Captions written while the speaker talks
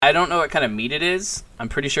I don't know what kind of meat it is. I'm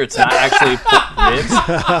pretty sure it's not actually ribs,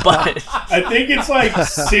 but I think it's like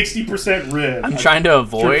 60% rib. I'm trying to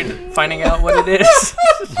avoid finding out what it is.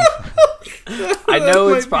 I know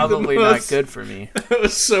it's probably not good for me. That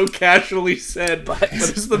was so casually said, but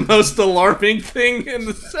it's the most alarming thing in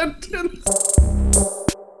the sentence.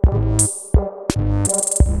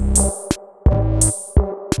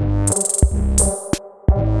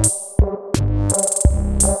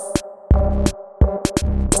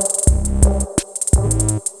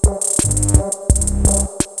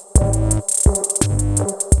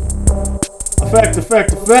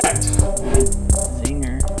 Effect.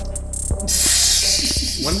 Zinger.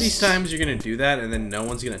 One of these times you're gonna do that, and then no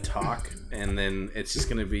one's gonna talk, and then it's just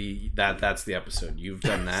gonna be that's the episode. You've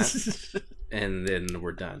done that, and then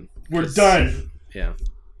we're done. We're done. Yeah.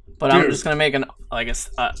 But Dude. I'm just gonna make a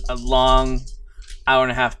long hour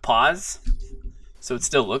and a half pause, so it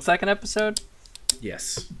still looks like an episode.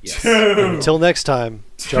 Yes. Dude. Until next time,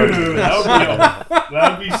 Jargon.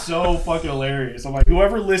 That would be so fucking hilarious. I'm like,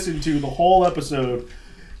 whoever listened to the whole episode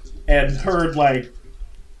and heard like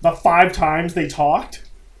the 5 times they talked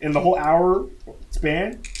in the whole hour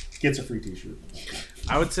span gets a free t-shirt.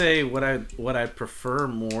 I would say what I prefer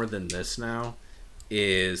more than this now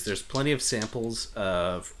is there's plenty of samples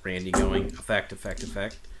of Randy going effect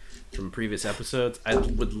from previous episodes. I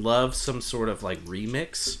would love some sort of like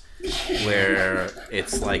remix where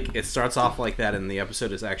it's like it starts off like that and the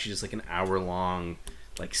episode is actually just like an hour long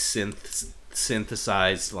like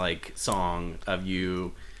synthesized like song of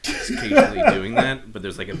you just occasionally doing that, but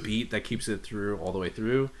there's like a beat that keeps it through all the way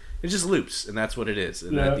through. It just loops, and that's what it is.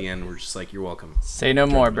 And at the end, we're just like, "You're welcome." Say no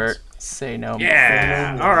more, Bert. Say no more.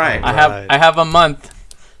 Yeah. All right. I have a month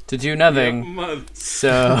to do nothing.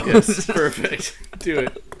 So Yes, perfect. Do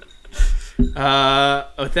it. With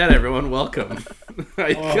that, everyone, welcome. How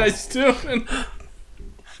you guys doing?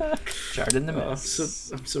 Jarred in the I'm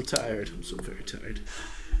mess. so tired. I'm so very tired.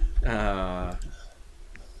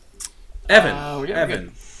 Evan. We're Evan.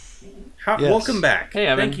 good. Yes. Welcome back. Hey,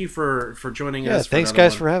 Evan. Thank you for joining Yeah, us. thanks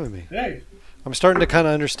guys for having me. Hey. I'm starting to kind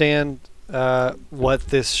of understand what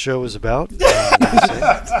this show is about.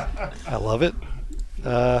 I love it.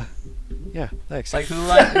 Yeah, thanks. Like who?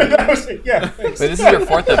 Like, Yeah. wait, this is your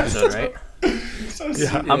 4th episode, right? Yeah,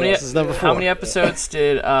 How many? this is number 4. How many episodes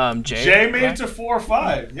did Jay? Jay made it crack? to 4 or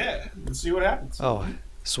 5. Yeah. Let's see what happens. Oh,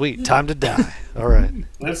 sweet. Time to die. All right.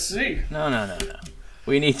 Let's see. No.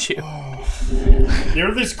 We need you.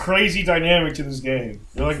 You're this crazy dynamic to this game.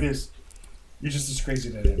 You're like this. You're just this crazy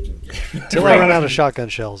dynamic to the game. Till I run out of shotgun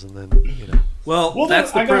shells, and then Well, Well,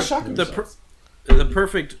 that's then I got the, shotgun the, shells. the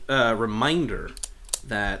perfect reminder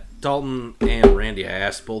that Dalton and Randy, I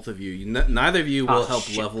asked both of you, neither of you will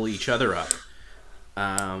help level each other up.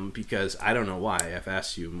 Because I don't know why. I've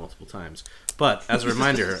asked you multiple times. But as a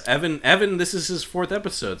reminder, Evan, this is his 4th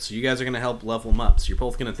episode, so you guys are going to help level him up. So you're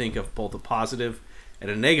both going to think of both a positive and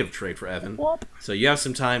a negative trait for Evan. So you have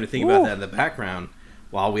some time to think about that in the background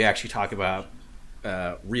while we actually talk about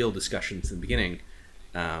real discussions in the beginning.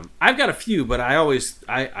 I've got a few, but I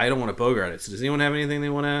don't want to bogart it. So does anyone have anything they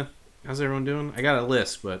want to... How's everyone doing? I got a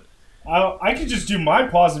list, but... I could just do my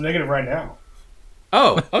positive negative right now.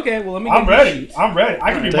 Oh, okay. Well, let me... I'm ready.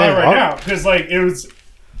 I can do mine right now because like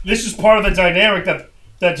this is part of the dynamic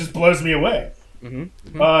that just blows me away.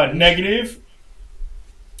 Negative.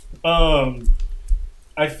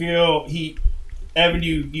 I feel Evan,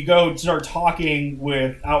 you go and start talking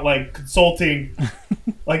without like consulting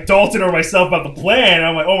like Dalton or myself about the plan. And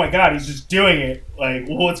I'm like, oh my god, he's just doing it. Like,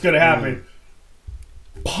 what's gonna happen?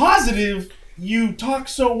 Positive, you talk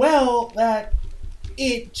so well that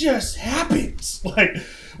it just happens. Like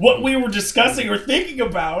what we were discussing or thinking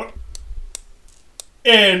about,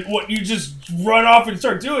 and what you just run off and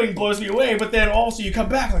start doing blows me away. But then also you come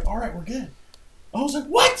back like, all right, we're good. I was like,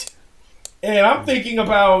 what? And I'm thinking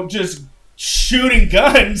about just shooting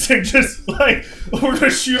guns and just like we're gonna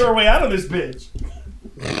shoot our way out of this bitch.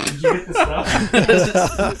 Did you get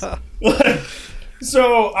the stuff?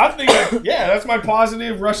 So I'm thinking, yeah, that's my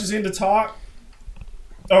positive. Rushes into talk,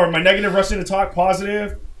 or my negative rushes into talk.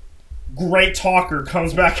 Positive, great talker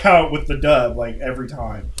comes back out with the dub like every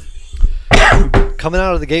time. coming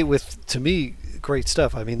out of the gate with, to me, great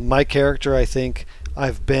stuff. I mean, my character, I think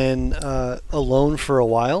I've been alone for a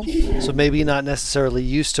while, so maybe not necessarily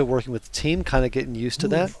used to working with the team, kind of getting used to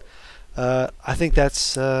that. I think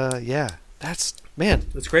that's That's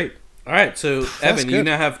great. All right, so Evan, you good.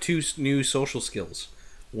 now have 2 new social skills.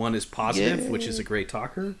 One is positive, which is a great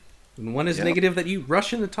talker, and one is negative that you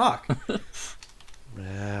rush into talk.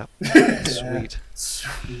 Yeah, sweet.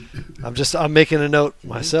 I'm making a note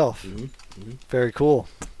myself. Very cool.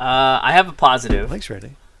 I have a positive. Thanks,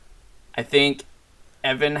 Randy. I think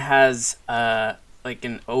Evan has like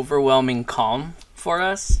an overwhelming calm for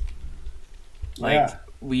us. Like Yeah.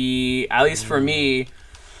 we, at least for me,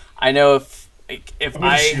 I know if I'm gonna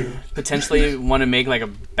I shoot. potentially want to make like a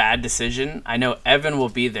bad decision, I know Evan will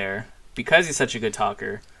be there because he's such a good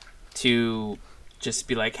talker to just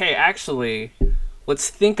be like, hey, actually, let's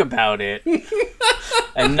think about it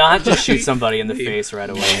and not just shoot somebody in the face right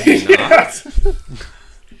away.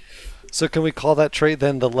 So can we call that trait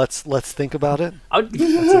then the let's think about it? I'm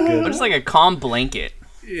just like a calm blanket.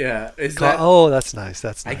 Yeah, is Ca- that? oh, that's nice.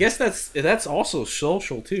 That's nice. I guess that's also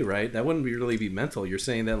social too, right? That wouldn't really be mental. You're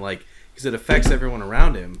saying that like because it affects everyone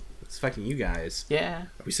around him. It's affecting you guys. Yeah,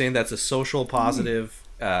 Are we saying that's a social, positive,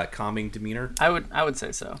 calming demeanor? I would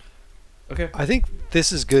say so. Okay. I think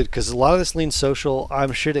this is good because a lot of this leans social.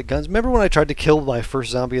 I'm shit at guns. Remember when I tried to kill my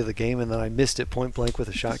first zombie of the game and then I missed it point blank with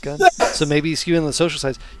a shotgun? So maybe skewing on the social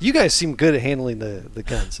side. You guys seem good at handling the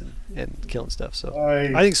guns and killing stuff. So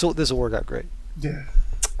I think so. This will work out great. Yeah.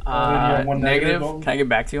 you have one negative, Negative. Dalton? Can I get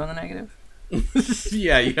back to you on the negative?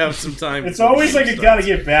 Yeah, you have some time. It's always like you gotta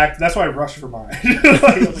get back. That's why I rush for mine.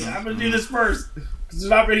 I'm gonna do this first because there's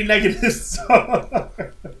not many negatives.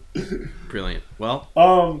 Brilliant. Well,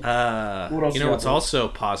 What else you you know got, what's Will? also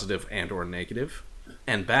positive and or negative,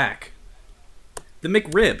 and back. The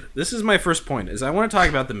McRib. This is my first point. Is I want to talk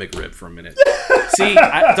about the McRib for a minute. See,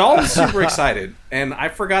 Dalton's super excited, and I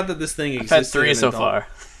forgot that this thing I've existed. had 3 and so then far.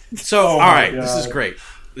 So, Oh all my right, this is God. great.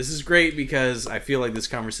 This is great because I feel like this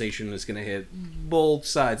conversation is going to hit both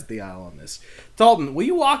sides of the aisle on this. Dalton, will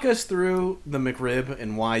you walk us through the McRib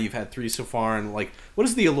and why you've had 3 so far, and like what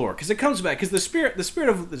is the allure? Because it comes back. Because the spirit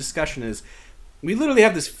of the discussion is, we literally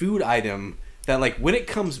have this food item that like when it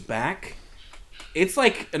comes back, it's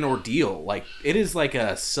like an ordeal. Like it is like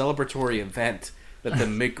a celebratory event that the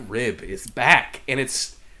McRib is back, and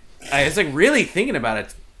I was like really thinking about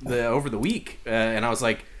it over the week, and I was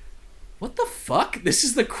like, what the fuck? This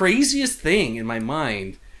is the craziest thing in my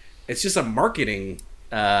mind. It's just a marketing,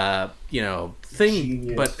 thing.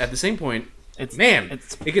 Genius. But at the same point, It's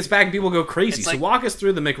it gets back and people go crazy. it's So like- walk us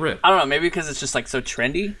through the McRib. I don't know, maybe because it's just like so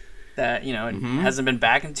trendy that it hasn't been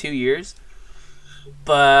back in 2 years.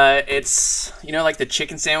 But it's like the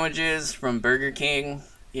chicken sandwiches from Burger King.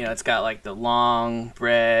 It's got like the long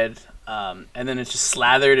bread, and then it's just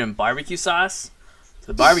slathered in barbecue sauce. So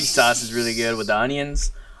the barbecue sauce is really good with the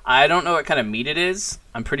onions. I don't know what kind of meat it is.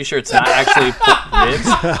 I'm pretty sure it's not actually pork ribs,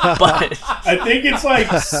 but I think it's like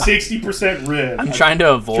 60% rib. I'm trying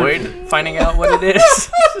to avoid finding out what it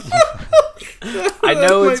is. I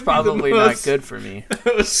know That it's might be the probably not most- good for me.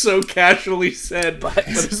 That was so casually said, but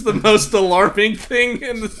it's the most alarming thing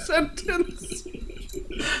in the sentence.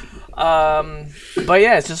 But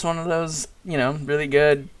yeah, it's just one of those, really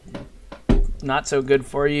good, not so good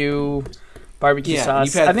for you barbecue Yeah, sauce.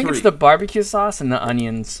 you've had I think it's 3. the barbecue sauce and the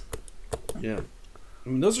onions. Yeah, I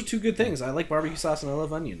mean, those are 2 good things. I like barbecue sauce and I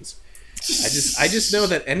love onions. I just know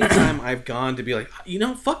that anytime I've gone to be like,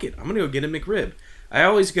 fuck it, I'm gonna go get a McRib. I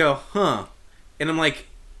always go, and I'm like,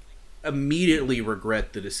 immediately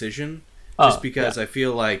regret the decision, just because I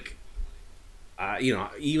feel like,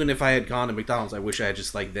 even if I had gone to McDonald's, I wish I had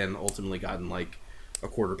just like then ultimately gotten like a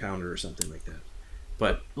quarter pounder or something like that.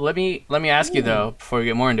 But Let me ask you though, before we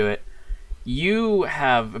get more into it, you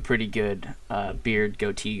have a pretty good beard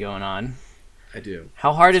goatee going on. I do.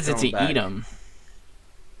 How hard is it to growing back. eat them?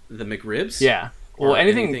 The McRibs, Yeah. Well, Or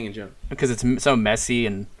anything in general. because it's so messy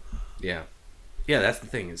and Yeah, that's the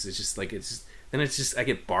thing. It's just like then I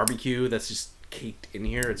get barbecue that's just caked in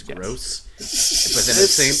here. It's gross. But then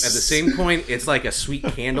at the same point, it's like a sweet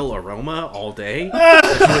candle aroma all day,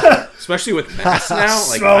 especially with mass now.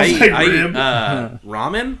 Like Smells I like ate rib.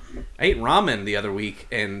 ramen. I ate ramen the other week,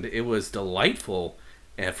 and it was delightful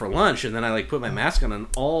for lunch. And then I like put my mask on, and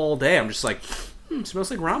all day I'm just like, it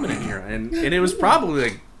smells like ramen in here, and it was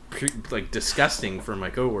probably like disgusting for my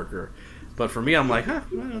coworker. But for me, I'm like,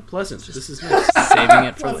 well, pleasant. This is nice. saving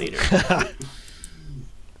it for later.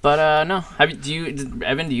 But no, Evan? Do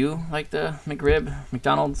you like the McRib,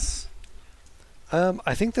 McDonald's?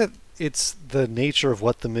 I think that it's the nature of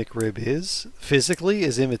what the McRib is physically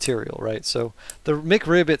is immaterial, right? So the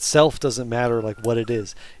McRib itself doesn't matter like what it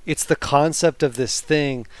is. It's the concept of this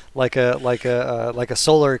thing, like a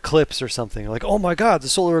solar eclipse or something. Like, oh my God, the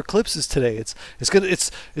solar eclipse is today. It's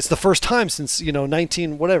the first time since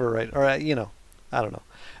 19 whatever, right? Or I don't know.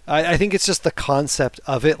 I think it's just the concept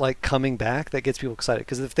of it like coming back that gets people excited.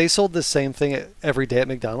 Because if they sold the same thing every day at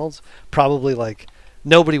McDonald's, probably like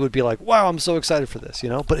nobody would be like, "Wow, I'm so excited for this,"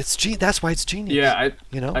 But it's that's why it's genius. Yeah,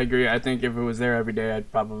 you know. I agree. I think if it was there every day,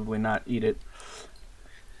 I'd probably not eat it.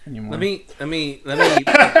 anymore. Let me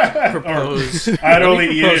propose. I'd only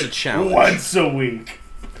eat propose a it challenge. once a week.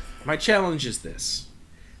 My challenge is this: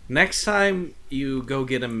 next time you go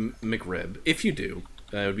get a McRib, if you do,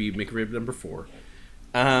 that would be McRib number 4.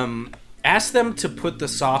 Ask them to put the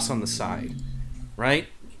sauce on the side, right?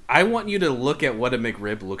 I want you to look at what a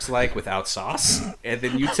McRib looks like without sauce, and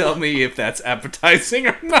then you tell me if that's appetizing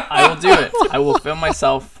or not. I will do it. I will film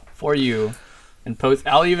myself for you and post.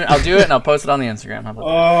 I'll do it and I'll post it on the Instagram. How about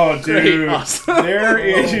Oh, dude. Great, awesome. There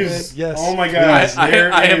is. Yes. Oh, my gosh.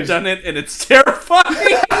 I have done it, and it's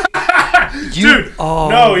terrifying. Dude. Oh,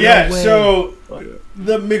 No, yeah. way. So,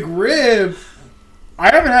 the McRib. I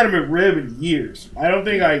haven't had a McRib in years. I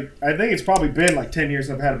think it's probably been like 10 years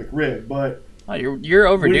since I've had a McRib, but. that? Oh, you're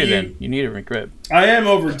overdue When you- then. You need a McRib. I am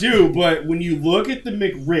overdue, but when you look at the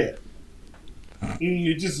McRib, and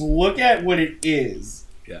you just look at what it is,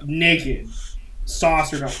 Yeah. naked,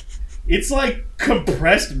 sauce or not, it's like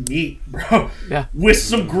compressed meat, bro. Yeah. With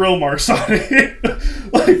some grill marks on it.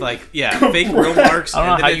 Like, yeah, fake grill marks. I don't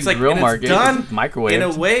know and how then you it's like, grill and it's mark it. done It's microwave. in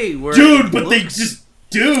a way where Dude, it but they looks- just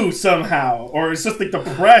do somehow. Or it's just like the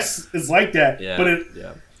press is like that. Yeah, But it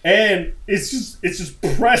yeah. and it's just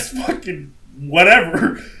pressed fucking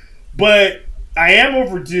whatever. But I am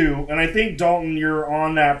overdue, and I think Dalton, you're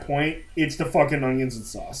on that point. It's the fucking onions and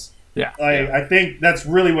sauce. Yeah. I think that's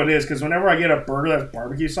really what it is, because whenever I get a burger that's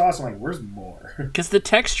barbecue sauce, I'm like, where's more? Because the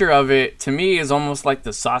texture of it, to me, is almost like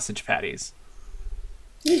the sausage patties.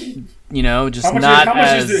 You know, just How much, not how much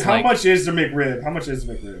as is the, how like, much is the McRib? How much is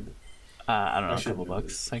the McRib? I don't know, a should couple do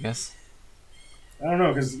bucks, I guess. I don't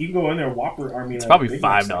know, because you can go in there, Whopper. I mean, It's probably Big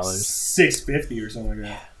Mac's $5. like $6.50 or something like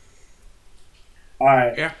that. All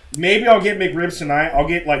right, Yeah. maybe I'll get McRibs tonight. I'll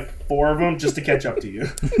get like 4 of them just to catch up to you.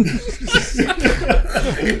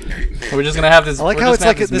 We're just gonna have this. I like we're how just it's gonna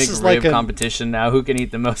like have this this is McRib like a- competition now. Who can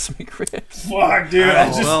eat the most McRibs? Fuck, dude. I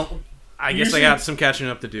just Well, I guess usually- I got some catching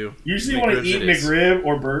up to do. usually want to McRibs eat it is. McRib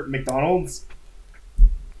or McDonald's.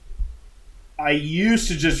 I used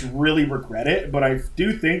to just really regret it, but I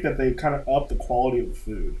do think that they kind of up the quality of the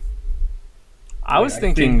food. I was I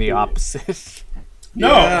thinking think the it- opposite. No,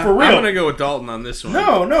 Yeah, for real. I'm gonna go with Dalton on this one.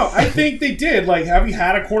 No, I think they did. Like, have you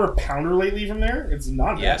had a quarter pounder lately from there? It's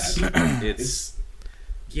not Yes, bad. it's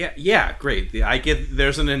yeah, great.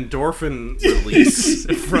 There's an endorphin release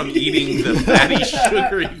from eating the fatty,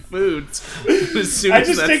 sugary foods as soon I as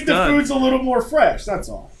just that's think the done. food's a little more fresh. That's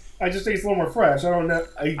all. I just think it's a little more fresh. I don't know.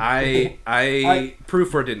 I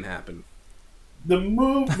proof where it didn't happen.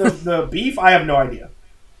 The beef. I have no idea.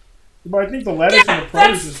 But I think the lettuce and the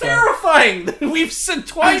produce is That's terrifying. We've said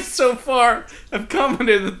twice so far. I've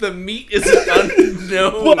commented that the meat is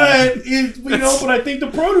unknown. But but I think the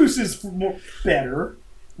produce is better.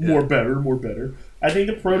 More better. I think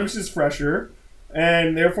the produce is fresher,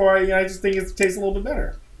 and therefore I just think it tastes a little bit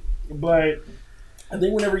better. But I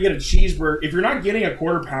think whenever you get a cheeseburger, if you're not getting a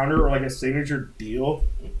quarter pounder or like a signature deal,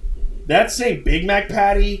 that same Big Mac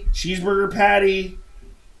patty, cheeseburger patty,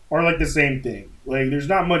 are like the same thing. Like, there's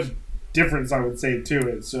not much difference, I would say, to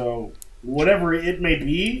it. So whatever it may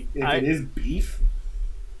be, if it is beef,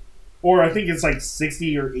 or I think it's like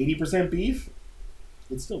 60 or 80% beef,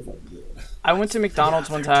 it's still fucking good. I went to McDonald's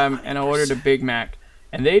one time and I ordered a Big Mac,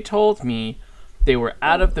 and they told me they were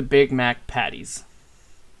out of the Big Mac patties.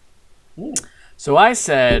 Ooh. So I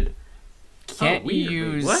said, "Can't weird.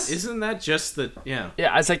 you use What? Isn't that just the Yeah,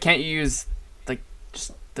 I said, "Can't you use like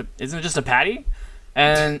just the? Isn't it just a patty?"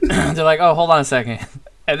 And they're like, "Oh, hold on a second."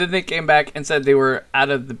 And then they came back and said they were out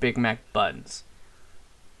of the Big Mac buns.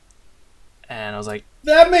 And I was like,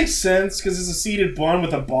 That makes sense because it's a seeded bun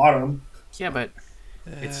with a bottom. "Yeah, but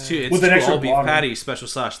It's two With an extra all beef bottom. patties, special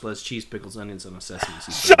sauce, lettuce, cheese, pickles, onions, and a sesame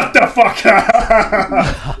seed. Shut the fuck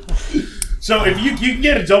up! So if you can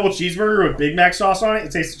get a double cheeseburger with Big Mac sauce on it,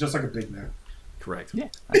 it tastes just like a Big Mac. Correct. yeah,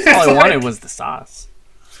 that's all I wanted was the sauce."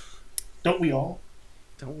 Don't we all?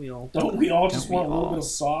 Don't we all? Don't we all just Don't we want a little all? bit of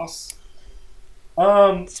sauce?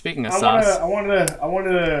 Speaking of I sauce,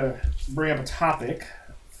 wanted to bring up a topic.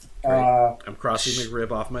 I'm crossing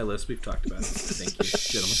McRib off my list. We've talked about it. Thank you,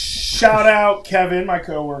 gentlemen. Shout out Kevin, my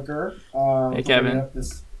coworker. Hey, Kevin. Up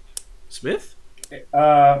this, Smith?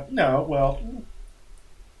 no, well,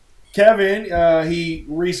 Kevin. He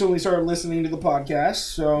recently started listening to the podcast,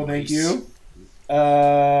 so thank Nice. you.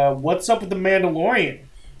 What's up with the Mandalorian?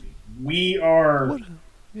 We are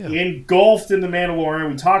Yeah. engulfed in the Mandalorian.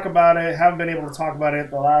 We talk about it. Haven't been able to talk about it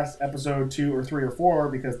the last episode 2 or 3 or 4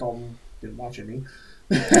 because Dalton didn't watch any.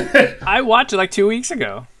 I watched it like 2 weeks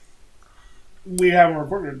ago. We haven't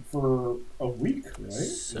recorded for a week, right?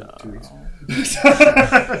 So- 2 weeks.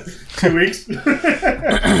 2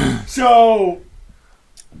 weeks. So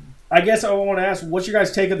I guess I want to ask, what's your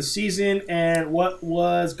guys' take of the season, and what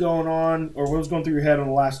was going on, or what was going through your head on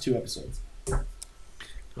the last 2 episodes?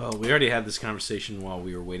 Well, we already had this conversation while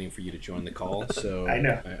we were waiting for you to join the call, so I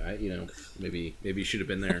know. Maybe you should have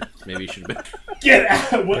been there. Maybe you should have been. Get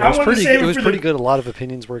out! Yeah, it was pretty good. A lot of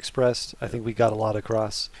opinions were expressed. I think we got a lot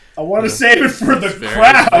across. I want to save it for the Very,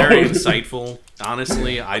 crowd. very insightful.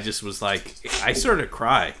 Honestly, I just was like, I started to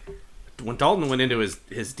cry when Dalton went into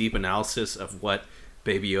his deep analysis of what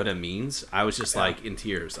Baby Yoda means. I was just like in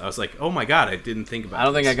tears. I was like, oh my god, I didn't think about. I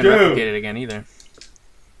don't think I can Dude. replicate it again either.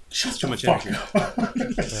 Shut Too the much fuck energy. up.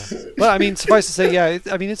 Well, I mean, suffice to say, yeah.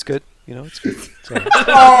 I mean, it's good. It's good. So,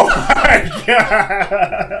 Oh my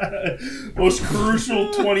god! Most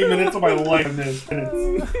crucial 20 minutes of my life in this.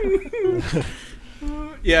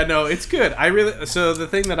 Yeah, no, it's good. So the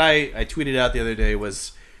thing that I tweeted out the other day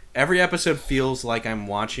was every episode feels like I'm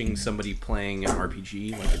watching somebody playing an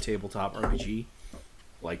RPG, like a tabletop RPG,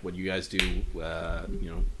 like what you guys do, what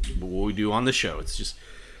we do on the show. It's just,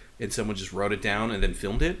 and someone just wrote it down and then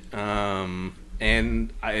filmed it,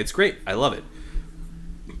 it's great. I love it.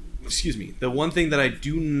 Excuse me. The one thing that I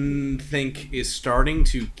do think is starting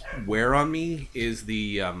to wear on me is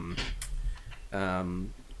the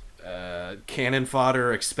cannon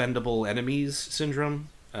fodder expendable enemies syndrome.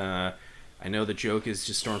 I know the joke is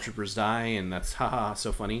just stormtroopers die, and that's haha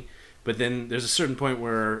so funny. But then there's a certain point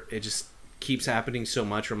where it just keeps happening so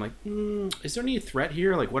much where I'm like, is there any threat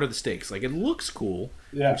here? Like, what are the stakes? Like, it looks cool,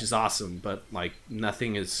 which is awesome, but like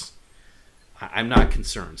nothing is. I'm not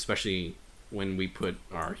concerned, especially when we put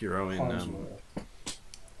our hero in,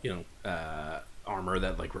 armor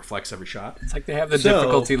that like reflects every shot. It's like they have the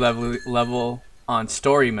difficulty level on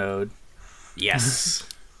story mode. Yes.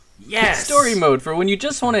 Yes. Story mode for when you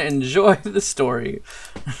just want to enjoy the story.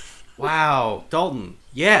 Wow, Dalton.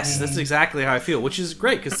 Yes, that's exactly how I feel, which is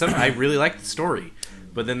great because I really like the story.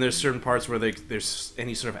 But then there's certain parts where there's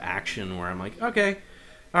any sort of action where I'm like, okay,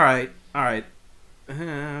 all right,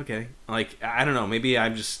 okay. Like, I don't know, maybe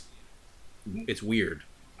I'm just, it's weird.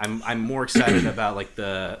 I'm more excited about like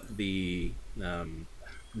the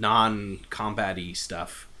non-combat-y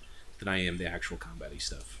stuff than I am the actual combat-y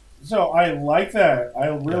stuff. So I like that. I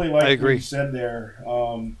really like I agree. what you said there.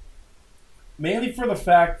 Mainly for the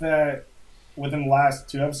fact that within the last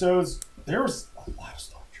 2 episodes, there was a lot of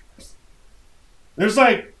stormtroopers. There's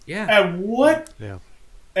like, at what? Yeah.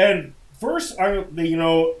 And first, chapter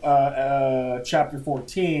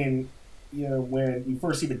 14, when you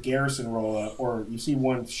first see the garrison roll up, or you see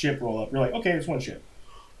one ship roll up, you're like, okay, it's one ship.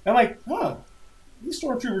 And I'm like, these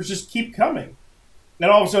stormtroopers just keep coming.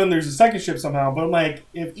 Then all of a sudden, there's a second ship somehow. But I'm like,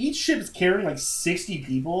 if each ship is carrying like 60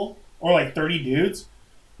 people or like 30 dudes,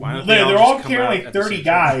 they're all carrying like 30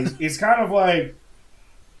 guys. It's kind of like,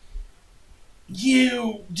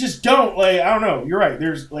 you just don't, like, I don't know. You're right.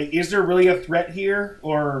 There's like, is there really a threat here,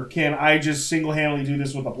 or can I just single-handedly do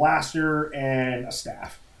this with a blaster and a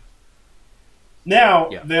staff? Now,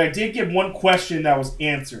 I did get one question that was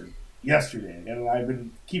answered yesterday,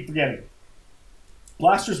 and keep forgetting.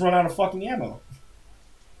 Blasters run out of fucking ammo.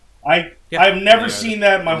 I've never seen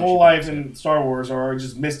that my whole life in Star Wars, or I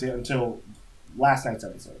just missed it until last night's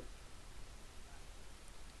episode.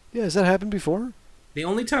 Yeah, has that happened before? The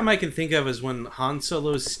only time I can think of is when Han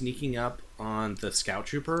Solo is sneaking up on the scout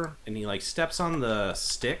trooper, and he like steps on the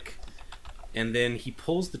stick, and then he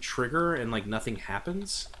pulls the trigger, and like nothing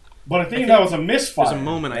happens. But I think that was a misfire. There's a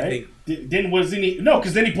moment, right? I think.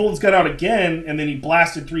 Because then he pulled his gun out again, and then he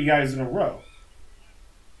blasted 3 guys in a row.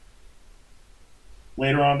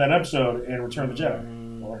 Later on in that episode in Return of the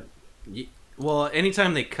Jedi. Well,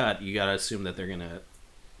 anytime they cut, you gotta assume that they're gonna.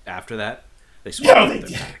 After that, they switch. No, they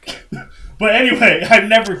did. But anyway, I've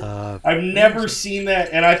never seen that,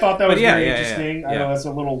 and I thought that was very interesting. I know that's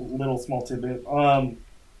a little small tidbit.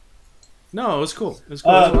 No, it was cool. It was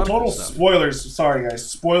cool. Total spoilers. Sorry, guys.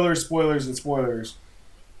 Spoilers.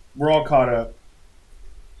 We're all caught up.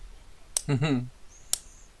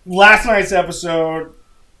 Last night's episode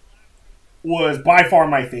was by far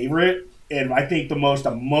my favorite, and I think the most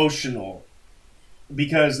emotional,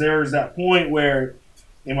 because there was that point where,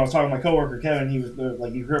 and I was talking to my coworker Kevin, he was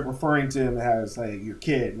like, you heard referring to him as like your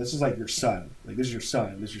kid. This is like your son. Like, this is your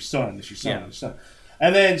son. This is your son. This is your son. This is your son.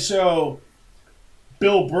 And then so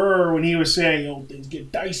Bill Burr, when he was saying, things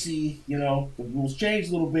get dicey, the rules change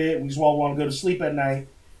a little bit. We just all want to go to sleep at night.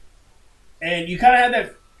 And you kind of had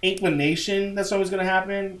that inclination that something was going to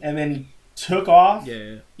happen, and then he took off,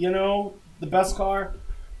 the best car.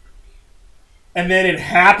 And then it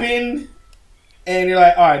happened, and you're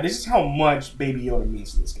like, all right, this is how much Baby Yoda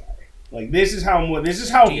means to this guy. Like, this is how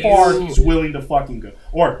far he's willing to fucking go.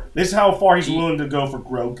 Or, this is how far he's willing to go for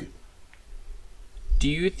Grogu. Do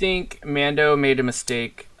you think Mando made a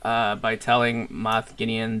mistake by telling Moff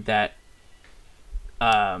Gideon that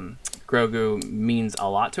Grogu means a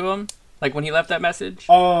lot to him? Like when he left that message?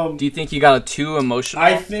 Do you think he got too emotional?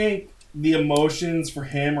 I think the emotions for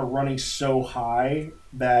him are running so high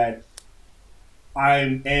that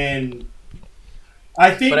I think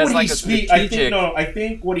But when like he speaks, I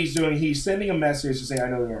think what he's doing, he's sending a message to say, I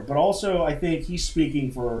know you are. But also, I think he's speaking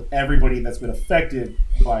for everybody that's been affected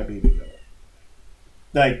by Baby Yoda.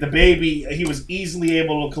 Like, the baby, he was easily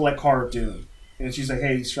able to collect Cara Dune. And she's like,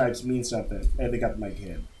 hey, these stripes mean something. And they got my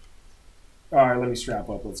kid. All right, let me strap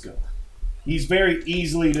up. Let's go. He's very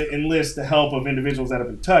easily to enlist the help of individuals that have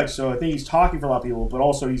been touched. So I think he's talking for a lot of people, but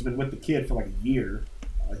also he's been with the kid for like a year.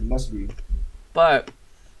 He must be. But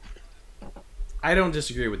I don't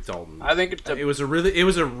disagree with Dalton. I think it was a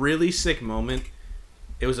really sick moment.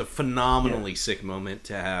 It was a phenomenally sick moment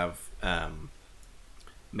to have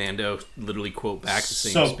Mando literally quote back the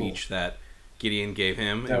same speech that Gideon gave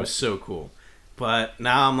him. It was so cool. But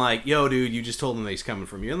now I'm like, yo, dude, you just told him that he's coming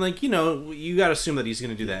from you. And like, you got to assume that he's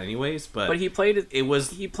going to do that anyways. But he played it.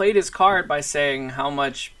 He played his card by saying how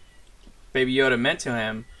much Baby Yoda meant to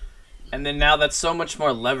him, and then now that's so much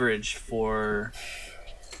more leverage for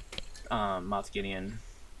Moff Gideon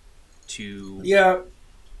to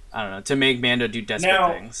I don't know, to make Mando do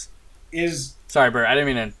desperate things. Sorry, Bert, I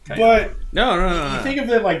didn't mean to. But no. You think of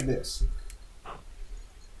it like this.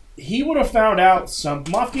 He would have found out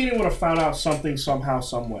Moff Gideon would have found out something somehow,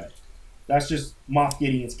 some way. That's just Moff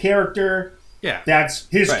Gideon's character. Yeah. That's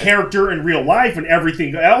his character in real life and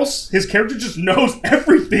everything else. His character just knows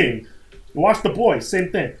everything. Watch The Boys,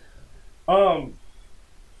 same thing. But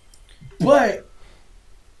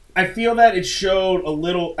I feel that it showed a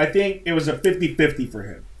little, I think it was a 50-50 for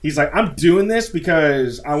him. He's like, I'm doing this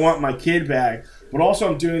because I want my kid back, but also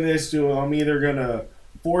I'm doing this to, I'm either going to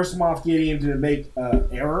force Moff Gideon to make an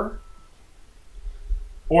error,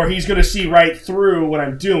 or he's going to see right through what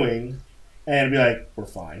I'm doing and be like, we're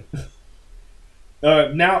fine.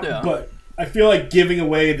 But I feel like giving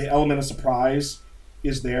away the element of surprise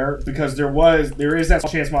is there, because there is that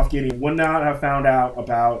chance Moff Gideon would not have found out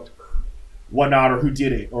about whatnot or who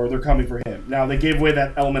did it, or they're coming for him. Now, they gave away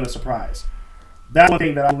that element of surprise. That's one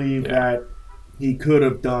thing that I believe that he could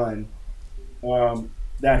have done,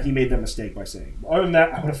 that he made that mistake by saying. Other than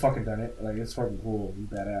that, I would have fucking done it. Like, it's fucking cool. He's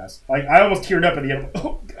badass. Like, I almost teared up at the end. I'm like,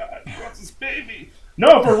 oh, God, he wants his baby.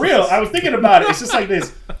 No, for real. I was thinking about it. It's just like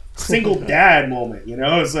this single dad moment, you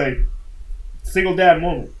know? It's like single dad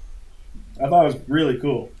moment. I thought it was really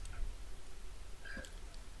cool.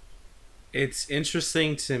 It's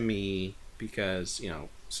interesting to me because,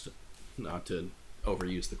 not to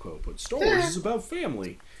overuse the quote, but Star Wars is about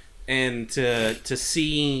family. And to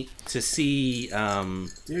see dude, I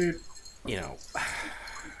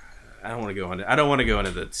don't want to go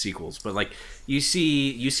into the sequels, but like you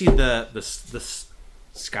see the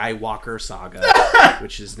Skywalker saga,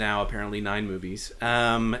 which is now apparently 9 movies,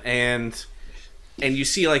 and you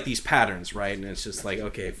see like these patterns, right? And it's just like,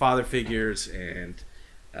 okay, father figures and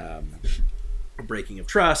breaking of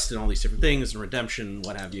trust and all these different things and redemption,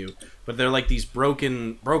 what have you. But they're like these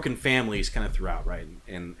broken families kind of throughout, right?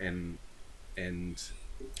 And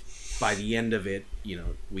by the end of it,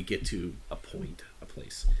 we get to a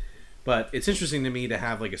place. But it's interesting to me to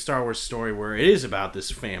have like a Star Wars story where it is about this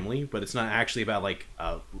family, but it's not actually about like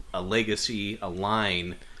a legacy, a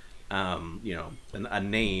line, a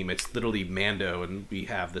name. It's literally Mando, and we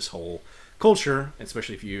have this whole culture,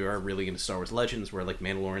 especially if you are really into Star Wars Legends, where like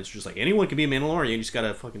Mandalorians are just like, anyone can be a Mandalorian, you just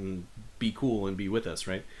gotta fucking be cool and be with us,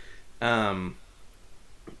 right? And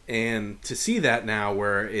to see that now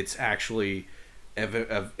where it's actually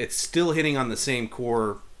it's still hitting on the same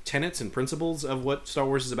core tenets and principles of what Star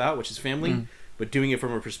Wars is about, which is family, but doing it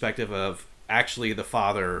from a perspective of actually the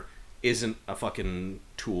father isn't a fucking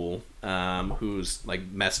tool who's like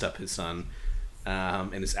messed up his son,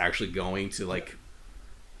 and is actually going to like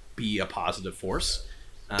be a positive force,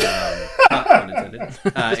 unintended,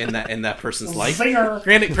 in that person's life.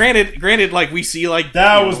 Granted, like we see like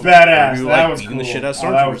that was badass. That like, was beating cool. the shit out of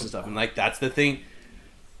stormtroopers and stuff, and like that's the thing.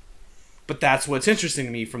 But that's what's interesting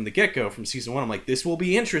to me from the get-go, from season 1. I'm like, this will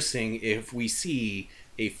be interesting if we see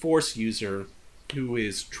a Force user who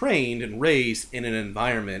is trained and raised in an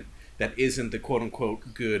environment that isn't the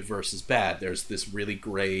quote-unquote good versus bad. There's this really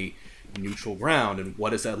gray, neutral ground, and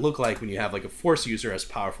what does that look like when you have like a Force user as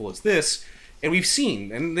powerful as this? And we've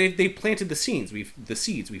seen, and they planted the seeds. We've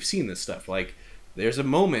seen this stuff. Like, there's a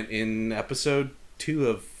moment in episode 2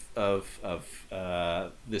 of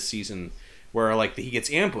this season where like he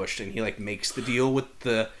gets ambushed and he like makes the deal with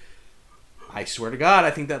the I swear to God,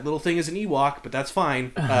 I think that little thing is an Ewok, but that's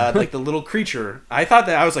fine. Like the little creature. I thought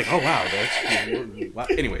that, I was like, oh wow, that's... Wow.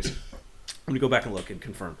 Anyways, I'm going to go back and look and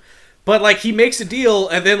confirm. But like he makes a deal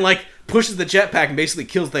and then like pushes the jetpack and basically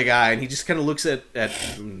kills the guy, and he just kind of looks at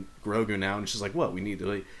Grogu now and just like, what, we need to...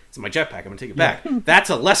 Like, it's my jetpack, I'm going to take it back. That's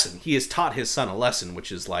a lesson. He has taught his son a lesson,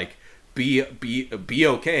 which is like, be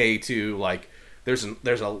okay to like... There's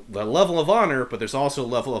a level of honor, but there's also a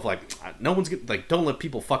level of like, no one's gonna, like, don't let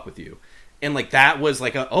people fuck with you. And like that was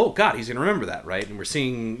like oh god, he's gonna remember that, right? And we're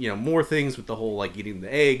seeing, you know, more things with the whole like eating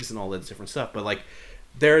the eggs and all that different stuff. But like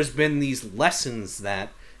there's been these lessons that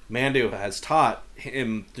Mando has taught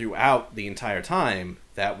him throughout the entire time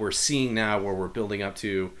that we're seeing now, where we're building up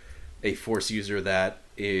to a Force user that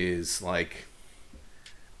is like,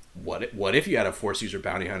 what if you had a Force user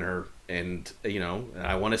bounty hunter, and you know,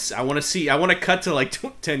 I want to cut to like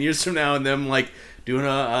 10 years from now and them like doing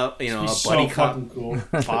a buddy cop, cool.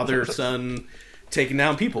 Father son taking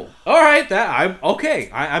down people. All right,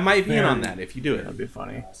 I might be in on that if you do it. That'd be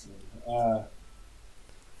funny.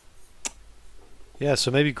 Yeah,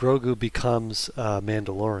 so maybe Grogu becomes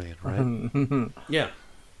Mandalorian, right? Yeah.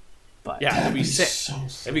 But yeah, that'd be sick. So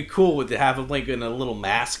it'd be cool to have him like in a little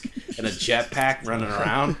mask and a jetpack running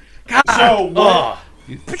around. God, so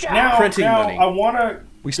now printing money. I want to.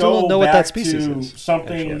 We still don't know what that species is.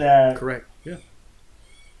 Something that correct. Yeah.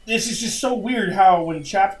 This is just so weird how when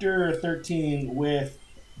Chapter 13 with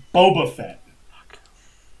Boba Fett,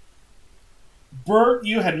 Bert,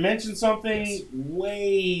 you had mentioned something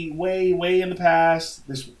way in the past.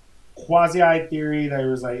 This quasi theory that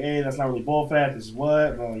was like, hey, that's not really Boba Fett. This is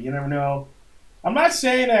what? Well, you never know. I'm not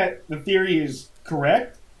saying that the theory is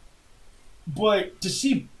correct, but to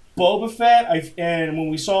see Boba Fett, and when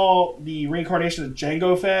we saw the reincarnation of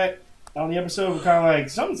Jango Fett on the episode, we're kind of like,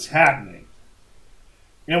 something's happening.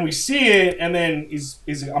 And we see it, and then he's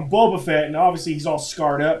I'm Boba Fett, and obviously he's all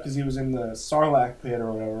scarred up because he was in the Sarlacc pit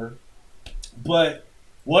or whatever. But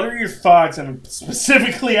what are your thoughts, and I'm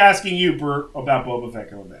specifically asking you, Bert, about Boba Fett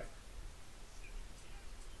coming back?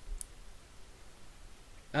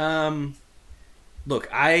 Look,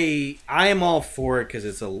 I am all for it because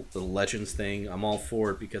it's the Legends thing. I'm all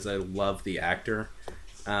for it because I love the actor.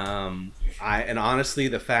 And honestly,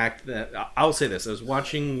 the fact that I'll say this, I was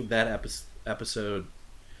watching that episode,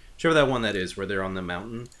 whichever that one that is, where they're on the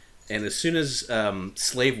mountain, and as soon as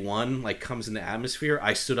Slave One like comes in the atmosphere,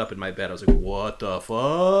 I stood up in my bed. I was like, "What the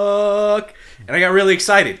fuck?" And I got really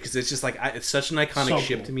excited because it's just like it's such an iconic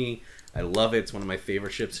ship to me. I love it. It's one of my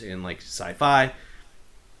favorite ships in like sci-fi.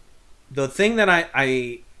 The thing that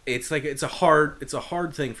it's a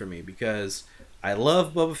hard thing for me because I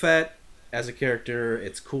love Boba Fett as a character.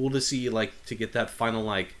 It's cool to see like to get that final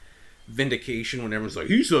like vindication when everyone's like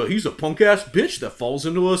he's a punk ass bitch that falls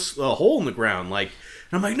into a hole in the ground, like,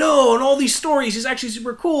 and I'm like, no, and all these stories he's actually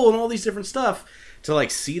super cool and all these different stuff to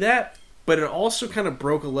like see that. But it also kind of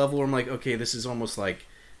broke a level where I'm like, okay, this is almost like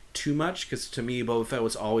too much, because to me Boba Fett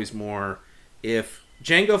was always more, if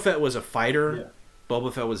Jango Fett was a fighter,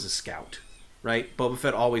 Boba Fett was a scout, right? Boba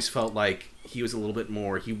Fett always felt like he was a little bit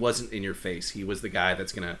more, he wasn't in your face, he was the guy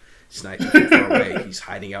that's gonna snipe you from far away, he's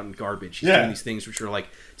hiding out in garbage, he's doing these things which are like,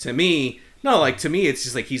 to me it's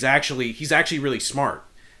just like he's actually really smart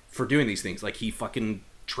for doing these things. Like he fucking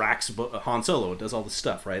tracks Han Solo and does all this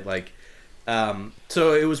stuff, right? Like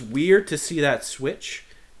so it was weird to see that switch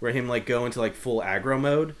where him like go into like full aggro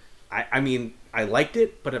mode. I mean I liked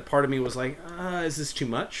it, but a part of me was like, is this too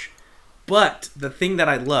much? But the thing that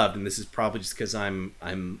I loved, and this is probably just because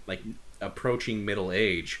I'm like approaching middle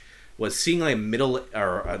age, was seeing like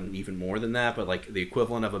even more than that, but like the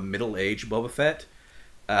equivalent of a middle-aged Boba Fett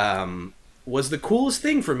was the coolest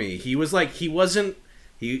thing for me. He was like, he's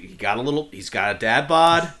got a dad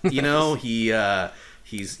bod, you know,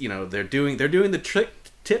 he's, you know, they're doing the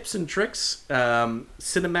tips and tricks,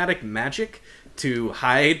 cinematic magic to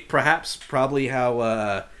hide probably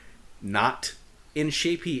how not in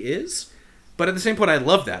shape he is. But at the same point, I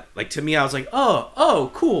love that. Like, to me, I was like,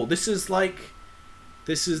 oh, cool. This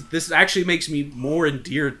actually makes me more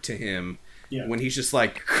endeared to him when he's just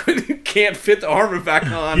like, can't fit the armor back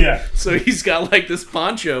on. Yeah. So he's got like this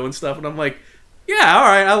poncho and stuff. And I'm like, yeah, all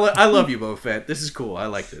right. I love you, Boba Fett. This is cool. I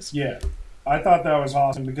like this. Yeah. I thought that was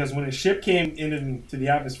awesome because when the ship came into the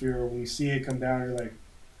atmosphere, when you see it come down, you're like,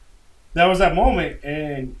 that was that moment.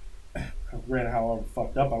 And I ran how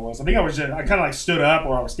fucked up I was. I think I kind of like stood up,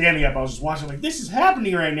 or I was standing up. I was just watching like, this is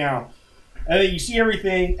happening right now. And then you see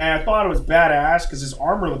everything, and I thought it was badass because his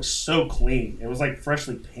armor looks so clean. It was like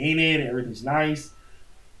freshly painted. Everything's nice.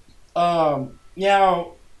 Now,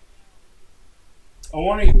 I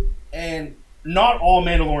want to, and not all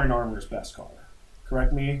Mandalorian armor is best color.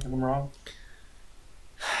 Correct me if I'm wrong.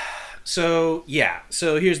 So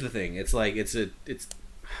here's the thing. It's like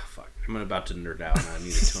fuck. I'm about to nerd out, and I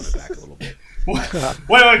need to tone it back a little bit. Wait.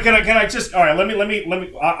 Can I just? All right. Let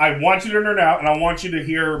me. I want you to nerd out, and I want you to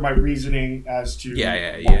hear my reasoning as to.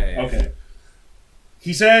 Yeah. Okay.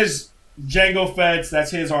 He says Jango Fett's.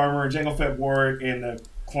 That's his armor. Jango Fett wore it in the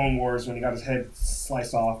Clone Wars when he got his head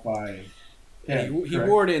sliced off by. Yeah, he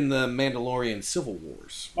wore it in the Mandalorian Civil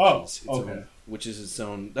Wars. Which is its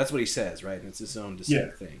own. That's what he says, right? And it's his own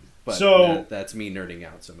distinct thing. But so that's me nerding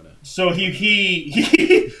out. So I'm gonna. So he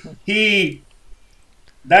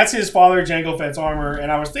that's his father Jango Fett's armor,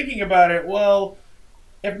 and I was thinking about it. Well,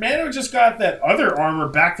 if Mando just got that other armor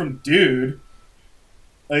back from Dude,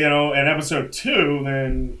 in episode 2,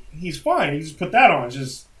 then he's fine. He just put that on,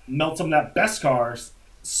 just melts him that Beskar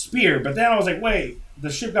spear. But then I was like, wait,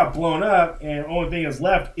 the ship got blown up, and the only thing that's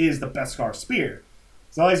left is the Beskar spear.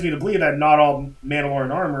 So that leads me to believe that not all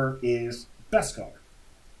Mandalorian armor is Beskar.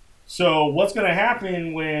 So what's going to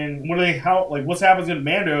happen what's happens to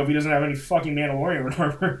Mando if he doesn't have any fucking Mandalorian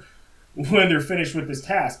armor when they're finished with this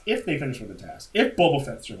task? If they finish with the task. If Boba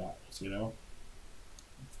Fett survives,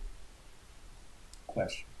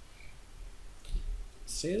 Question.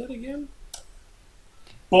 Say that again?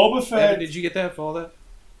 Boba Fett... Evan, did you get that? Follow that?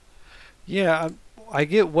 Yeah, I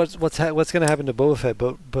get what's going to happen to Boba Fett,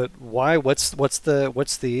 but why? What's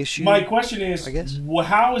the issue? My question is, I guess,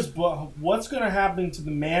 what's going to happen to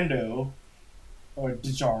the Mando, or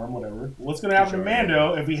Djarin, whatever? What's going to happen to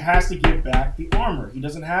Mando if he has to give back the armor? He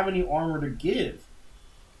doesn't have any armor to give.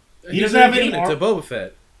 He doesn't have any armor to Boba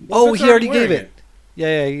Fett. Oh, he already gave it.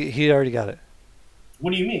 Yeah, he already got it.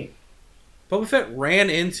 What do you mean? Boba Fett ran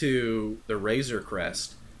into the Razor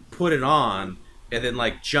Crest, put it on, and then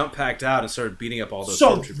jumped packed out and started beating up all those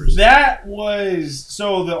stormtroopers.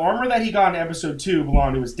 So the armor that he got in episode 2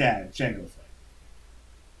 belonged to his dad, Jango Fett.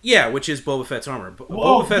 Yeah, which is Boba Fett's armor.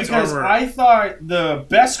 Boba Fett's armor. I thought the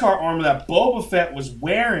Beskar armor that Boba Fett was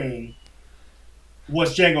wearing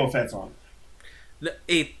was Jango Fett's armor.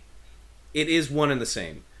 It is one and the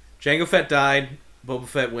same. Jango Fett died. Boba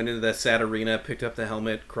Fett went into that sad arena, picked up the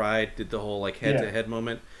helmet, cried, did the whole head-to-head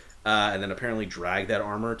moment. And then apparently dragged that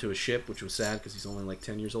armor to a ship, which was sad because he's only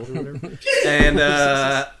 10 years old or whatever. and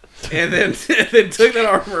then took that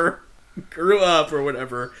armor, grew up or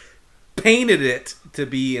whatever, painted it to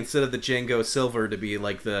be, instead of the Jango silver, to be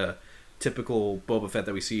the typical Boba Fett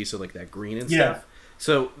that we see, so that green and stuff.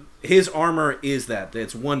 So his armor is that.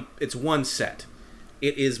 It's one set.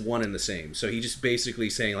 It is one and the same. So he's just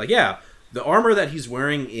basically saying the armor that he's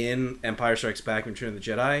wearing in Empire Strikes Back and Return of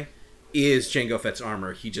the Jedi is Jango Fett's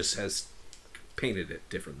armor. He just has painted it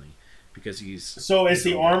differently because he's... So it's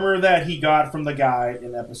the armor that he got from the guy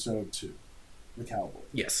in episode 2, the cowboy.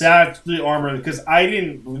 Yes, that's the armor, because I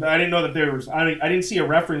didn't know that there was... I didn't see a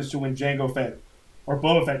reference to when Jango Fett or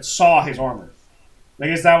Boba Fett saw his armor. I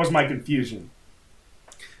guess that was my confusion.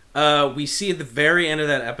 We see at the very end of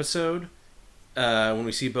that episode, when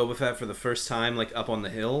we see Boba Fett for the first time, up on the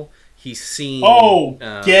hill, he's seen...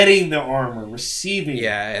 getting the armor, receiving it.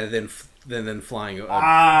 Yeah, and then flying,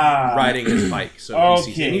 riding his bike. So he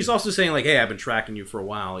sees it. And he's also saying, hey, I've been tracking you for a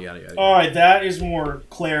while, yada, yada. All right, that is more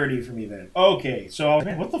clarity for me then. Okay, so,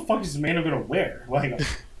 man, what the fuck is Mando going to wear?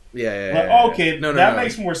 Yeah. Okay, that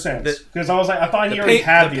makes more sense. Because I was I thought he already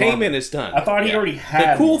had the payment armor. is done. I thought he already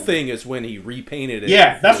had the cool thing is when he repainted it.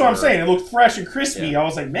 Yeah, that's what I'm saying. It looked fresh and crispy. Yeah. I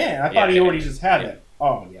was like, man, I thought he already just had that.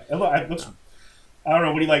 Oh, yeah. It looks... I don't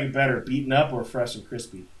know. What do you like better, beaten up or fresh and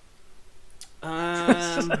crispy?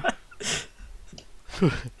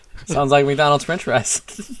 Sounds like McDonald's French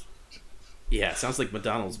fries. Yeah, sounds like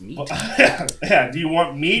McDonald's meat. Yeah. Do you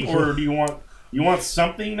want meat, or do you want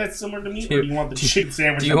something that's similar to meat, or do you want the chicken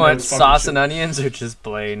sandwich? Do you want sauce and onions, or just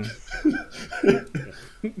plain?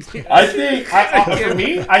 I think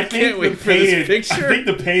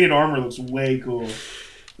the painted armor looks way cool.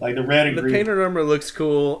 The red and green. The painted armor looks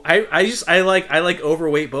cool. I like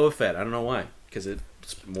overweight Boba Fett. I don't know why, because it's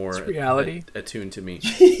more reality attuned to me.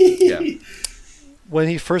 Yeah. When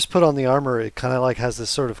he first put on the armor, it kind of has this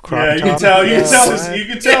sort of crop top. You can tell it was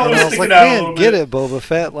sticking out a little bit. Get it, Boba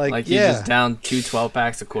Fett. You just down 2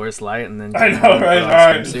 12-packs of Coors Light and then... I know, right? All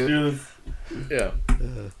right, dude. Yeah.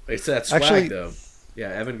 It's that swag, though. Yeah,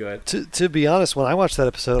 Evan, go ahead. To be honest, when I watched that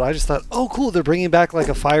episode, I just thought, oh, cool, they're bringing back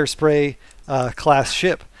a fire spray class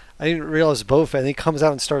ship. I didn't realize Boba Fett, and he comes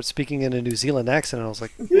out and starts speaking in a New Zealand accent, and I was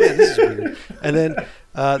like, man, this is weird. And then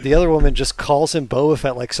the other woman just calls him Boba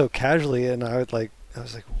Fett so casually, and I was like,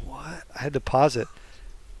 what? I had to pause it,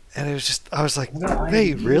 and it was just, I was like,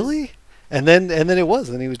 wait, really? And then it was,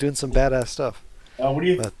 and he was doing some badass stuff. What do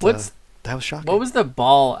you? That was shocking. What was the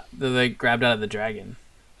ball that they grabbed out of the dragon?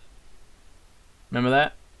 Remember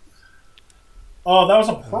that? Oh, that was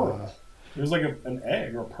a pearl. It was like an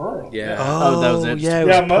egg or a pearl. Yeah. Oh, that was interesting. yeah. It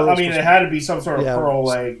was Yeah, pearls I mean, it had to be some sort of Yeah, pearl. it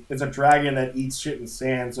was- Like it's a dragon that eats shit in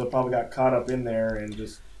sand, so it probably got caught up in there and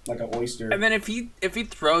just like an oyster. And then if he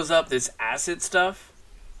throws up this acid stuff,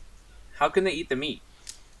 how can they eat the meat?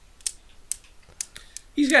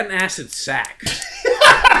 He's got an acid sack.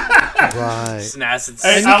 Right. It's an acid.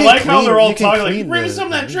 And And you I can like how clean- they're all you can talking like, clean "Bring me the- some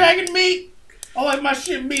of that the dragon meat. I like my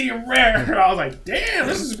shit medium rare." And I was like, "Damn,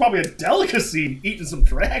 this is probably a delicacy. Eating some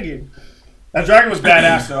dragon." That dragon was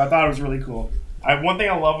badass, though. I thought it was really cool. One thing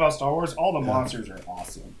I love about Star Wars, all the monsters are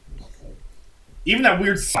awesome. Even that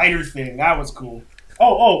weird spider thing, that was cool.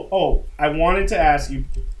 Oh! I wanted to ask you,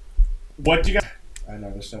 what do you guys? I know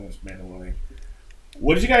there's so much Mandalorian.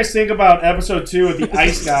 What did you guys think about episode 2 of the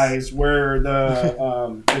Ice Guys, where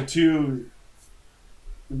the two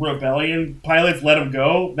rebellion pilots let him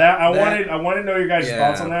go? I wanted to know your guys'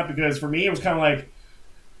 thoughts on that, because for me it was kind of like,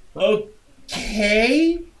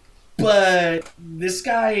 okay, but this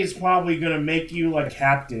guy is probably gonna make you like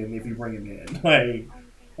captain if you bring him in.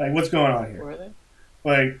 Like what's going on here? Were they?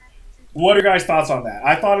 Like, what are your guys' thoughts on that?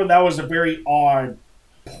 I thought that was a very odd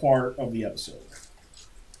part of the episode.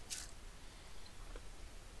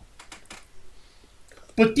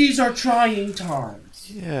 But these are trying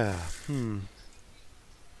times. Yeah.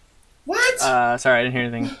 What? Sorry, I didn't hear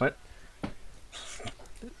anything. What?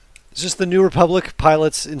 It's just the New Republic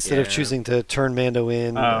pilots, instead of Yeah. choosing to turn Mando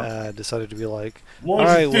in, Oh. decided to be like, Why all don't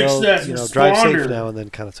right, you fix well, that drive safe responder? now, and then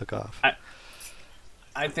kind of took off.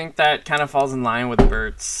 I think that kind of falls in line with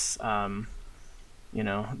Bert's, the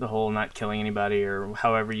whole not killing anybody, or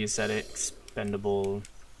however you said it, expendable.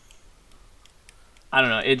 I don't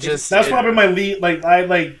know. It just That's probably my lead. Like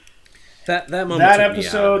That moment. that took me out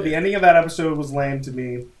episode. of it. The ending of that episode was lame to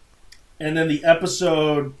me, and then the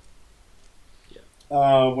episode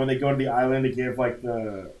when they go to the island to give like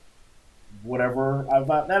the whatever. I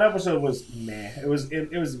thought that episode was meh. It was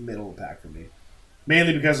middle of the pack for me,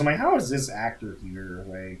 mainly because I'm like, how is this actor here?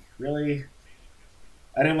 Like, really?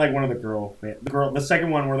 I didn't like one of the second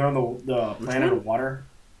one where they're on the planet of water.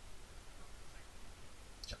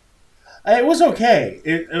 It was okay.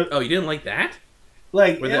 Oh, you didn't like that?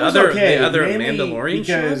 Like, Were it the was other- okay. the other mainly Mandalorian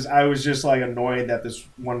because show? I was just like annoyed that this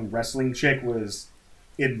one wrestling chick was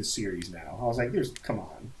in the series now. I was like, come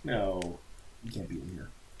on, no, you can't be in here.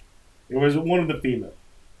 It was one of the female.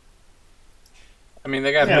 I mean,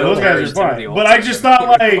 they got Yeah, Bill those guys Burr are as fine. Timothy But I Olsen. just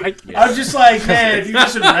thought I was just like, man, if you're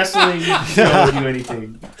just in wrestling, you just don't do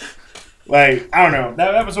anything. Like, I don't know.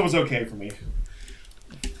 That episode was okay for me.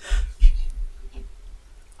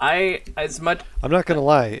 As much. I'm not gonna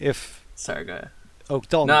lie. Sorry, go ahead. Dalton,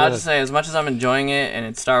 No, go I'll ahead. just say, as much as I'm enjoying it and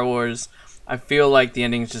it's Star Wars, I feel like the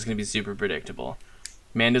ending is just going to be super predictable.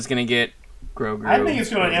 Mando's going to get Grogu. I think it's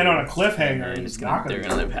going to end on a cliffhanger, and and it's not they're going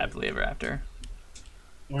going to to live happily ever after.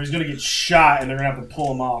 Or he's going to get shot, and they're going to have to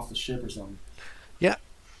pull him off the ship or something. Yeah.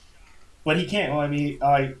 But he can't. Well, I mean,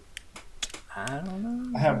 I don't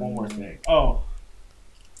know. I have one more thing. Oh,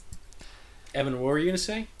 Evan, what were you gonna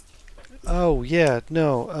say? Oh yeah,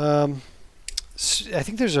 no. I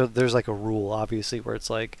think there's like a rule, obviously, where it's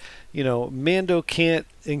like, Mando can't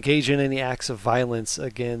engage in any acts of violence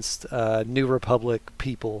against New Republic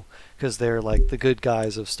people because they're like the good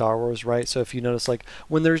guys of Star Wars, right? So if you notice, like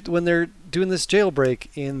when they're doing this jailbreak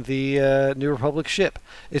in the New Republic ship,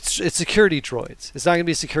 it's security droids. It's not gonna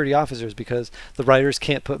be security officers because the writers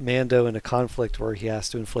can't put Mando in a conflict where he has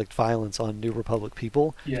to inflict violence on New Republic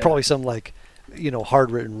people. Yeah. Probably some like hard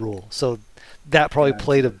written rule. So that probably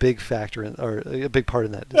played a big factor or a big part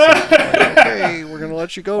in that decision. Like, okay, we're gonna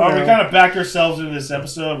let you go now. we kind of backed ourselves into this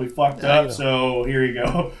episode. We fucked Yeah, up, so here you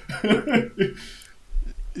go.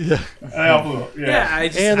 Yeah. They all flew up. Yeah. I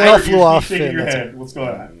just And they all flew off, Shaking and your that's head. What's going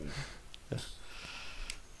on?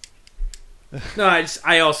 No,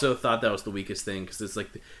 I also thought that was the weakest thing because it's like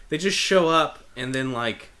they just show up and then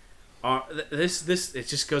like this it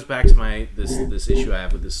just goes back to this issue I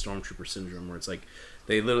have with this Stormtrooper syndrome where it's like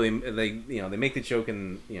they make the joke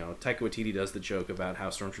and Taika Waititi does the joke about how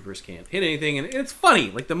Stormtroopers can't hit anything and it's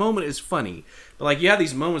funny, like the moment is funny, but like you have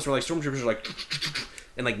these moments where like Stormtroopers are like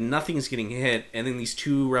and like nothing's getting hit and then these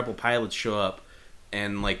two rebel pilots show up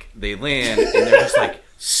and like they land and they're just like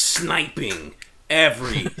sniping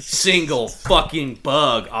every single fucking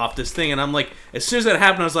bug off this thing, and I'm like, as soon as that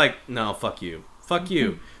happened, I was like, no, fuck you,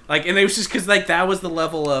 like, and it was just because like that was the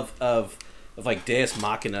level of like Deus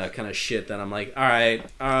Machina kind of shit that I'm like, all right,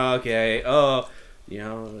 okay,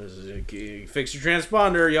 fix your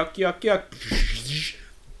transponder, yuck.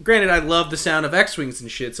 Granted, I love the sound of X-wings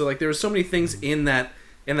and shit, so like there were so many things in that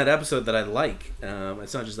episode that I like.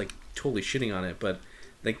 It's not just like totally shitting on it, but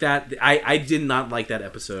like that, I did not like that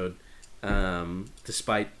episode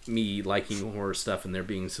despite me liking horror stuff and there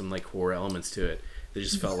being some like horror elements to it. It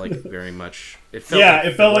just felt like very much. It felt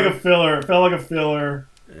like a filler. It felt like a filler.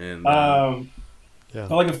 And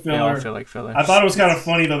felt like a filler. They all feel like filler. I thought it was kind of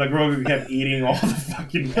funny though that Grogu kept eating all the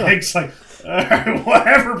fucking eggs. Like, alright,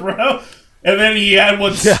 whatever, bro. And then he had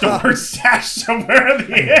one stored stashed somewhere at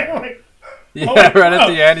the end. Like, right at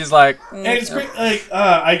the end, he's like. And it's great. Like,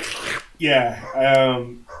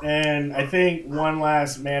 and I think one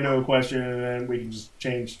last Mando question, and then we can just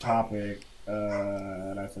change topic.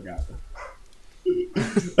 And I forgot.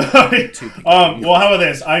 Well, how about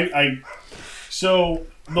this? So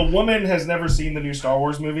the woman has never seen the new Star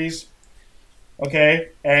Wars movies. Okay,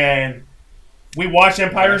 and we watched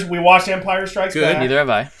Empire Strikes Good. Back. Neither have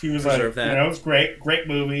I. She was like, it's great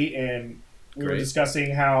movie, and we were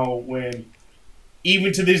discussing how when.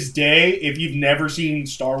 Even to this day, if you've never seen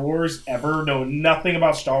Star Wars ever, know nothing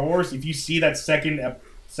about Star Wars, if you see that second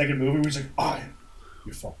movie, we're just like, oh,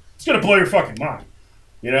 you're fucking, it's gonna blow your fucking mind,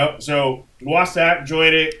 you know. So we watched that,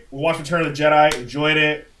 enjoyed it. We watched Return of the Jedi, enjoyed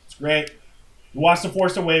it. It's great. We watched The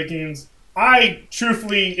Force Awakens. I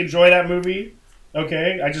truthfully enjoy that movie.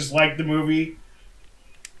 Okay, I just like the movie.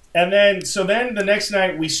 And then the next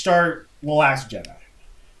night we start The Last Jedi,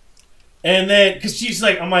 and then because she's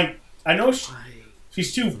like, I'm like, I know.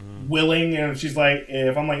 She's too willing, and she's like,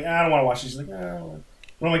 if I'm like, I don't want to watch it, she's like, oh.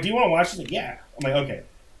 But I'm like, do you want to watch it? She's like, yeah. I'm like, okay.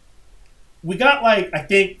 We got like, I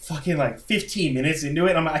think, fucking like 15 minutes into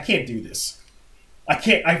it, and I'm like, I can't do this. I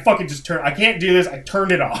can't do this. I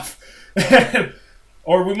turned it off.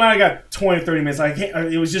 Or we might have got 20, 30 minutes.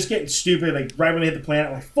 It was just getting stupid, like right when they hit the planet.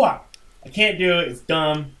 I'm like, fuck. I can't do it. It's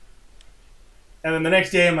dumb. And then the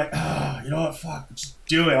next day, I'm like, you know what? Fuck. Just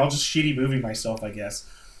do it. I'll just shitty movie myself, I guess.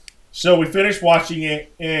 So we finished watching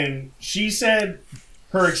it, and she said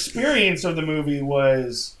her experience of the movie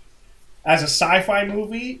was, as a sci-fi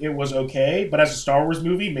movie, it was okay, but as a Star Wars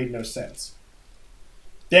movie, it made no sense.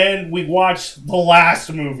 Then we watched the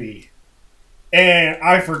last movie, and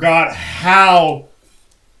I forgot how...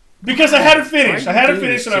 Because I had to finish. And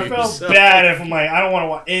I felt bad if I'm like, I don't want to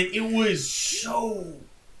watch... And it was so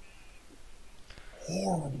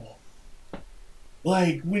horrible.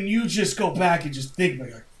 Like, when you just go back and just think,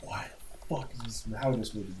 like, how did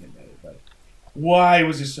this movie get made? Like, why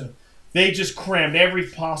was this so... They just crammed every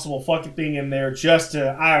possible fucking thing in there just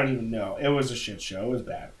to... I don't even know. It was a shit show. It was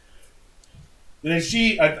bad. And then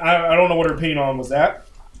I don't know what her opinion on was that.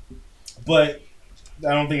 But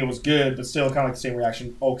I don't think it was good, but still kind of like the same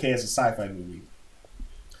reaction. Okay, as a sci-fi movie.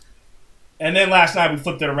 And then last night we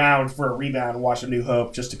flipped it around for a rebound and watched A New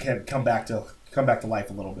Hope just to come back to life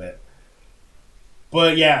a little bit.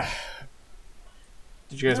 But yeah...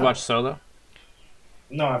 Did you guys watch Solo?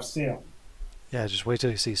 No, I've seen it. Yeah, just wait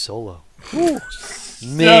till you see Solo.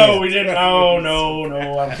 No, we didn't. Oh,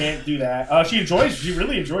 no, I can't do that. She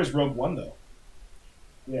really enjoys Rogue One, though.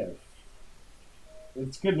 Yeah.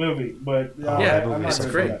 It's a good movie, but I'm not going to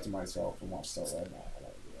do that to myself and watch Solo right now.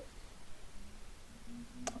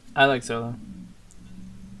 I like Solo.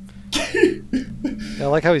 Yeah, I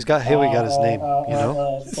like how Haley got his name, you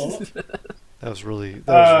know? That was really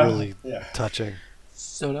touching.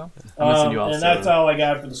 Solo? I'm missing you all. And that's all I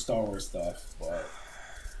got for the Star Wars stuff. But...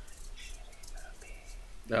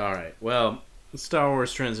 All right. Well, Star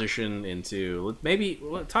Wars transition into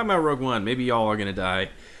talk about Rogue One. Maybe y'all are gonna die in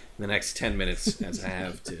the next 10 minutes as I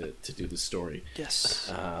have to do the story.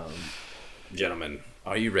 Yes. Gentlemen,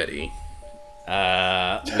 are you ready?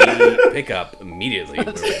 We pick up immediately where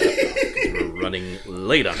we left off because we're running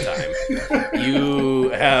late on time. You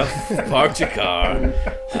have parked your car.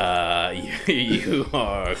 You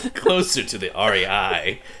are closer to the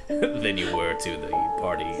REI than you were to the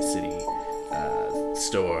Party City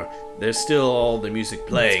store. There's still all the music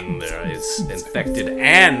playing. There is infected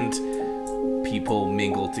and people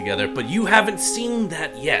mingled together, but you haven't seen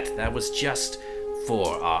that yet. That was just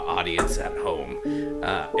for our audience at home.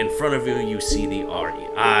 In front of you, you see the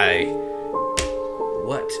REI.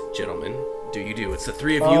 What, gentlemen, do you do? It's the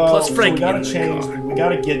three of you plus Frankie in the car. We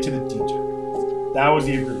gotta get to the DJ. That was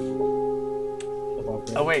the agreement.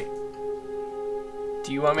 Oh, wait.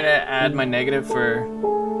 Do you want me to add my negative for...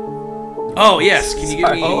 Oh, yes. Can you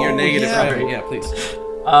give me your negative? Yeah, please.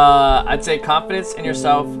 I'd say confidence in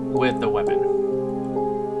yourself with the weapon.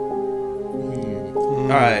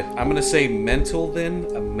 All right, I'm going to say mental then,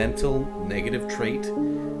 a mental negative trait,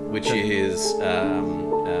 which is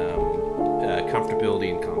comfortability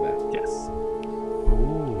in combat. Yes.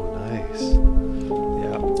 Ooh, nice.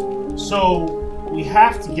 Yeah. So, we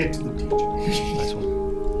have to get to the DJ. Nice one.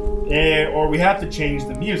 Or we have to change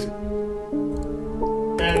the music.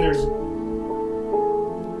 And there's...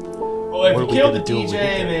 Well, if what you are we kill gonna the do when we DJ,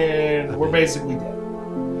 get there? then we're basically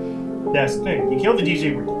dead. That's the thing. You kill the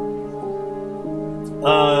DJ, we're dead.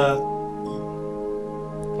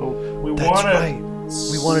 We That's wanna. right.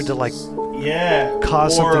 We wanted to like Yeah.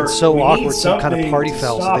 cause or something so we need awkward, some kind of something party to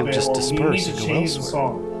foul, so stop they would it, just or disperse We need to and go change the elsewhere.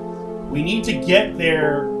 song. We need to get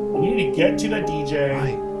there. We need to get to the DJ.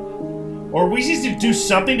 Right. Or we just need to do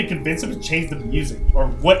something to convince them to change the music. Or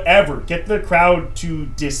whatever. Get the crowd to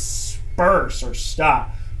disperse or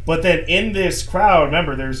stop. But then in this crowd,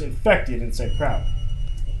 remember, there's infected in said crowd.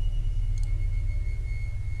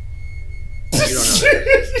 You don't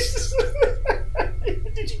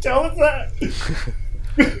have Did you tell us that?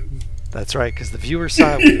 That's right, because the viewer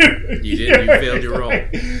saw it. You did. You failed your role.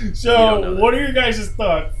 You So, don't know what are your guys'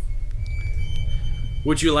 thoughts?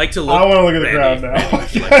 Would you like to look? I want to look at the Randy, crowd now. Randy,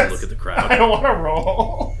 would you like to look at the I crowd? don't want to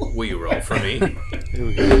roll. Will you roll for me? Here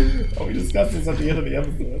we go. Oh, we discussed this at the end of the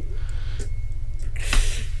episode.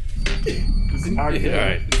 This is not good. All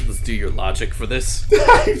right, let's do your logic for this.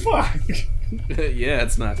 Fuck. Yeah,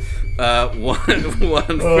 it's not. One for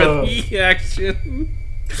the action.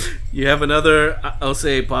 You have another, I'll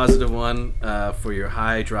say, positive one for your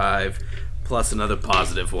high drive, plus another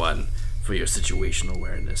positive one for your situational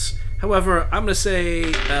awareness. However, I'm gonna say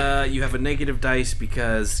you have a negative dice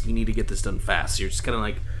because you need to get this done fast. So you're just kind of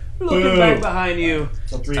like looking back behind you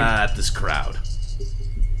So 3. at this crowd.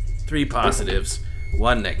 3 positives,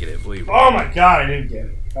 1 negative. Will you roll? Oh my god, I didn't get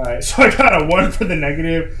it. Alright, so I got a 1 for the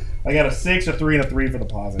negative, I got a 6, a 3, and a 3 for the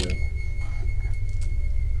positive.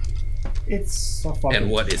 It's so fucking. And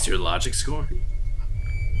what is your logic score?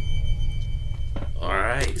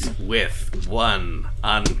 Alright, with 1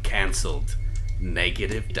 uncancelled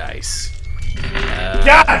negative dice.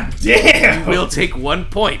 God damn! We'll take 1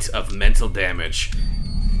 point of mental damage.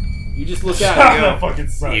 You just look out That and fucking you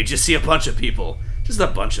sucks. just see a bunch of people. Just a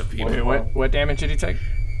bunch of people. Wait, what damage did he take?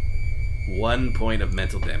 1 point of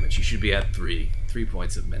mental damage. You should be at 3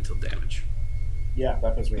 points of mental damage. Yeah,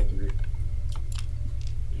 that puts me at 3.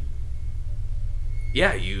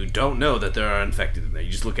 Yeah, you don't know that there are infected in there.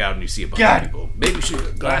 You just look out and you see a bunch God. of people. Maybe you should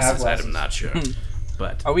have glasses. glasses. I'm not sure.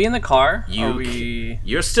 But Are we in the car?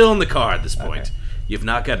 you're still in the car at this point. You've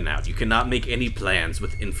not gotten out. You cannot make any plans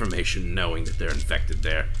with information knowing that they're infected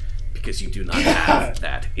there because you do not have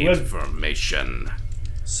that information.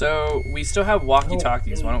 So we still have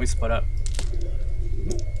walkie-talkies. Why don't we split up?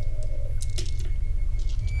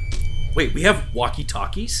 Wait, we have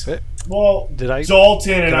walkie-talkies? Well, Did I-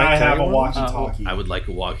 Dalton and can I I have carry a one? walkie-talkie. I would like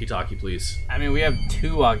a walkie-talkie, please. I mean, we have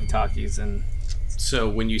 2 walkie-talkies, and So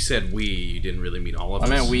when you said we, you didn't really mean all of I us?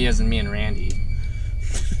 meant we as in me and Randy.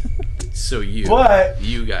 So But-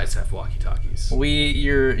 you guys have walkie-talkies.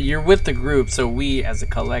 You're with the group, so we as a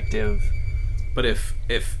collective. But if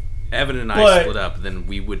Evan and I But- split up, then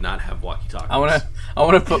we would not have walkie-talkies. I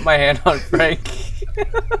wanna put my hand on Frank.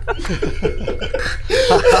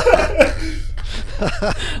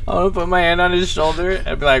 I wanna put my hand on his shoulder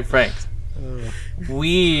and be like, Frank,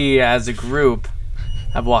 we as a group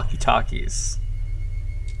have walkie-talkies.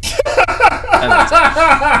 And that's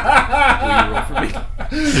Will you roll for me?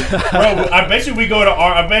 Bro, I bet you we go to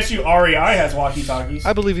I bet you REI has walkie-talkies.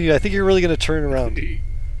 I believe in you. I think you're really going to turn around.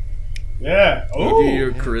 Yeah. You Oh. do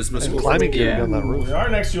your charisma And score. climbing gear Yeah. on that roof. We are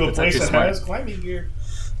next to a That's place actually that smart. has climbing gear.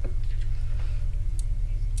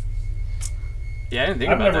 yeah, I didn't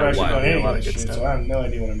think I've about never that. actually Wow, done we any a of lot that of good shit, stuff. so I have no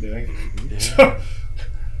idea what I'm doing. So,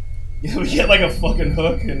 yeah, we get like a fucking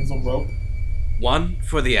hook and some rope. 1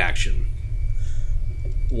 for the action.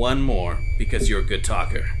 1 more because you're a good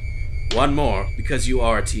talker. 1 more because you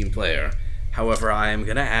are a team player. However, I am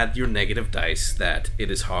going to add your negative dice that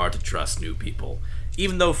it is hard to trust new people.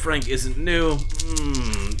 Even though Frank isn't new,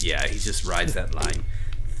 yeah, he just rides that line.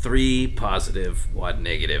 3 positive, 1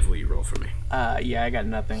 negative. Will you roll for me? Yeah, I got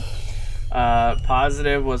nothing.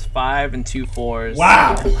 Positive was 5 and 2 4s.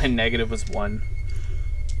 Wow. My negative was 1.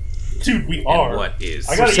 Dude, we And are. what is...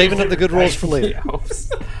 I gotta Saving use up the good rolls for later.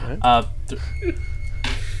 Yeah.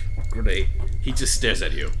 Great. He just stares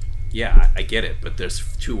at you. Yeah, I get it, but there's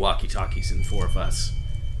 2 walkie-talkies and 4 of us.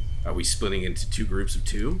 Are we splitting into 2 groups of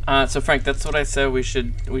 2? So Frank, that's what I said. We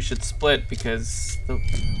should split because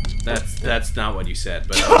That's not what you said,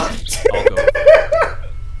 but I'll go.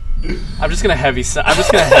 I'm just gonna heavy sigh.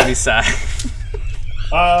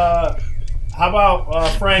 How about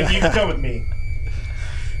Frank? You can come with me.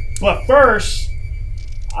 But first,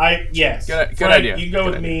 yes. Good Frank, idea. You can go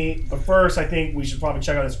Good with idea. me. But first, I think we should probably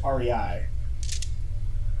check out this REI.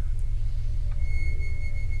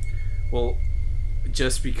 Well,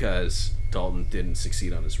 just because Dalton didn't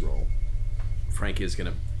succeed on his roll, Frank is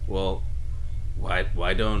gonna. Well, why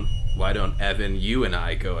don't Evan, you and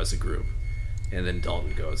I go as a group, and then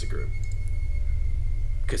Dalton go as a group?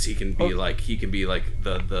 because he can be like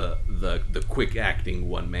the quick acting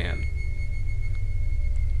one man.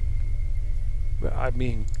 I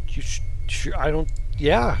mean, I don't.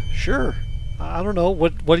 Yeah, sure. I don't know.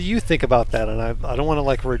 What do you think about that? And I don't want to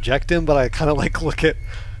like reject him, but I kind of like look at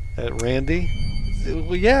Randy.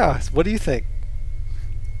 Well, yeah. What do you think?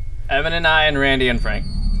 Evan and I and Randy and Frank.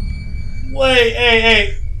 Wait,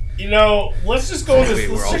 hey. Let's just go with this.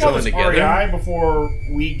 We're Let's all check out going this together? REI before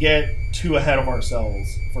we get too ahead of ourselves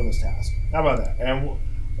for this task. How about that? And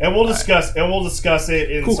we'll discuss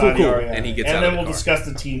it inside Cool. the REI. And he gets and out then of the we'll car. discuss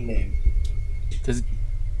the team name.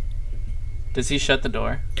 Does he shut the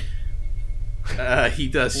door? He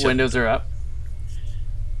does. Windows are up.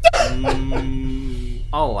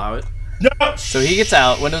 I'll allow it. No. So he gets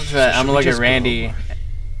out. Windows are up. I'm gonna look at Randy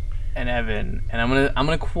and Evan, and I'm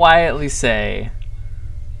gonna quietly say,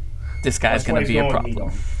 "This guy's gonna be a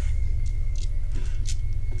problem."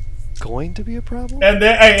 Going to be a problem? And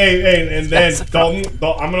then, and then That's a Dalton.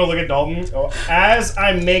 I'm gonna look at Dalton as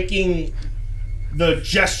I'm making the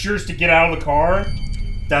gestures to get out of the car.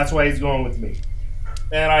 That's why he's going with me.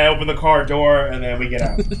 And I open the car door, and then we get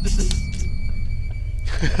out.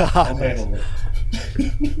 I'll handle it.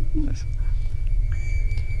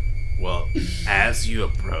 Well, as you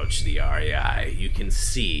approach the REI, you can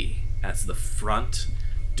see as the front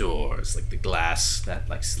doors, like the glass that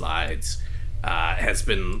like slides, has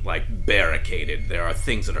been like barricaded. There are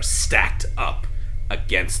things that are stacked up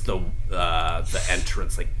against the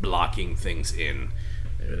entrance, like blocking things in.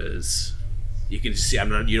 There's, you can just see.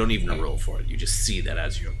 You don't even roll for it. You just see that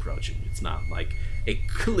as you're approaching. It's not like a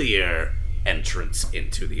clear entrance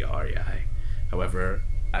into the REI. However,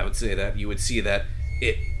 I would say that you would see that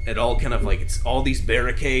it all kind of like, it's all these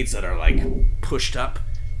barricades that are like pushed up,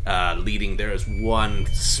 leading. There is one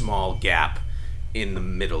small gap in the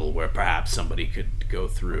middle where perhaps somebody could go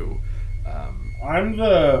through. I'm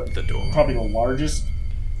the door. Probably the largest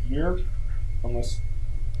here,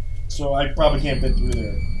 so I probably can't fit through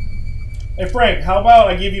there. Hey Frank, how about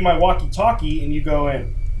I give you my walkie-talkie and you go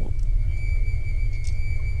in?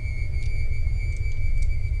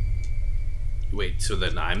 Wait, so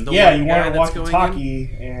then I'm the Yeah, one you guy want a that's going in? walkie-talkie,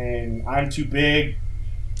 and I'm too big.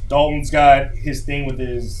 Dalton's got his thing with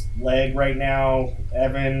his leg right now.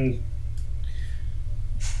 Evan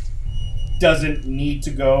doesn't need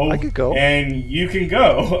to go. I could go. And you can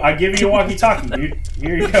go. I give you a walkie-talkie, dude.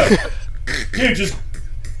 Here you go.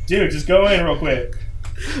 Dude, just go in real quick.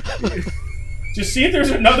 Just see if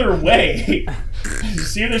there's another way.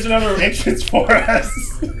 Just see if there's another entrance for us.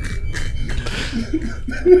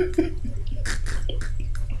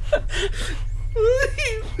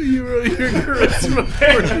 You roll your charisma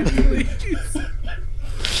for me, please.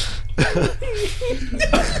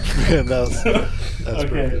 Man, that's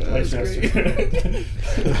Okay,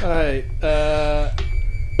 All right.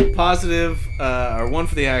 Positive, or one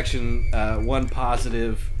for the action. One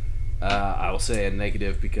positive. I will say a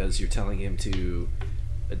negative because you're telling him to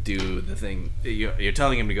do the thing. You're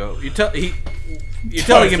telling him to go. You're telling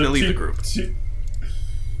him to leave the group,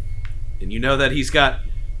 and you know that he's got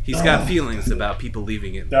feelings about people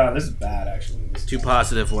leaving it. Nah, this is bad, actually. Two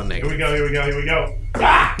positive, one negative. Here we go.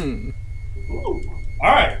 Ah! Ooh. All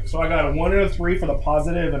right, so I got a 1 and a 3 for the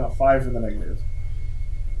positive and a 5 for the negative.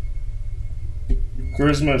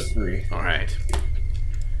 Charisma is 3. All right.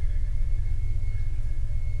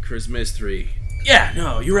 Charisma is 3. Yeah,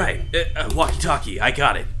 no, you're right. Walkie-talkie, I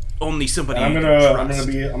got it. Only somebody. I'm you gonna can trust.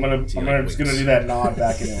 just gonna do that nod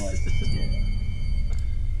back and then like.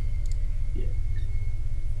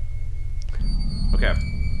 Okay.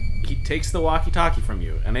 He takes the walkie-talkie from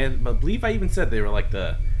you, and I believe I even said they were like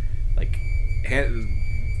the, hand,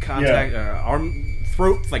 contact, arm,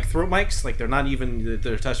 throat mics. Like they're not even,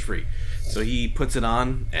 they're touch-free. So he puts it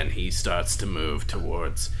on, and he starts to move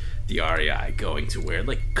towards the REI, going to where,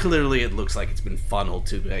 like, clearly it looks like it's been funneled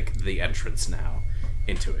to like the entrance now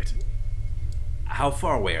into it. How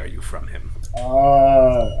far away are you from him? I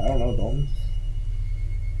don't know, Dalton.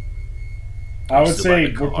 I would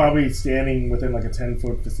say we're probably standing within like a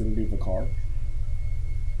 10-foot vicinity of a car.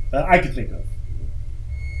 That I could think of.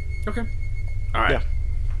 Okay. All right.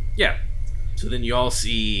 Yeah. So then you all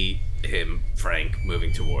see him, Frank,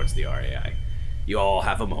 moving towards the REI. You all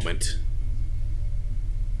have a moment.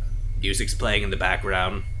 Music's playing in the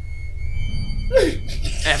background.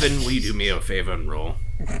 Evan, will you do me a favor and roll?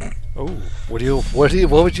 Oh, what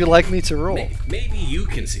would you like me to roll? Maybe you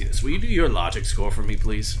can see this. Will you do your logic score for me,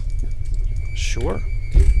 please? Sure.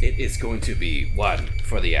 It is going to be 1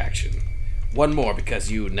 for the action. 1 more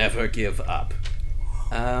because you never give up.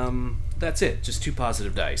 That's it. Just 2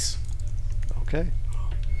 positive dice. Okay.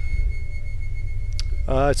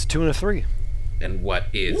 It's a 2 and a 3. And what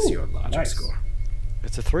is Ooh, your logic nice. score?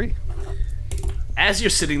 It's a 3. As you're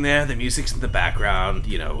sitting there, the music's in the background,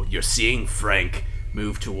 you're seeing Frank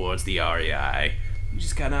move towards the REI. You're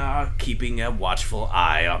just kind of keeping a watchful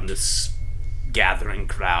eye on this gathering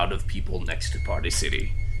crowd of people next to Party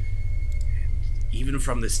City. Even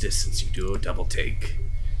from this distance, you do a double take.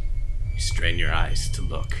 You strain your eyes to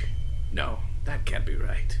look. No, that can't be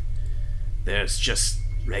right. There's just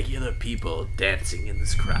regular people dancing in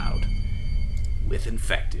this crowd with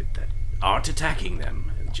infected that aren't attacking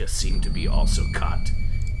them and just seem to be also caught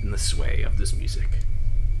in the sway of this music.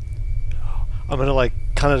 I'm gonna like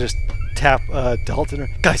kind of just tap Dalton.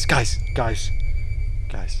 Guys.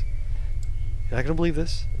 You're not gonna believe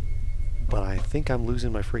this, but I think I'm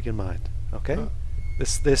losing my freaking mind. Okay,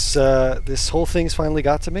 this whole thing's finally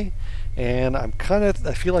got to me, and I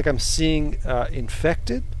feel like I'm seeing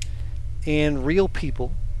infected and real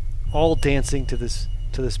people all dancing to this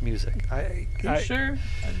music. Sure.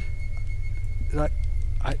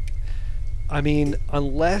 I mean,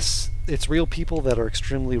 unless it's real people that are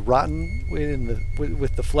extremely rotten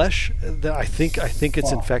with the flesh, then I think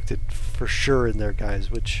it's infected for sure in there,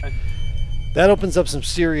 guys. Which that opens up some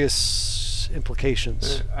serious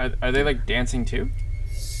implications. Are they like dancing too?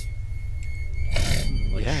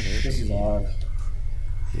 Yeah, This is odd.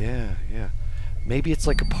 yeah. Maybe it's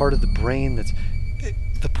like a part of the brain that's.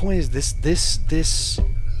 The point is this.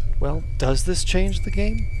 Well, does this change the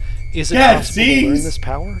game? Is it possible to learn this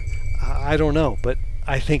power? I don't know, but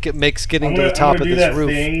I think it makes getting to the top of this roof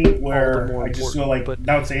thing where all the more I just go important. like, But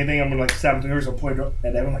not say anything. I'm gonna like snap the fingers and point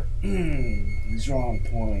at Evan like, he's on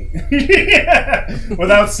point,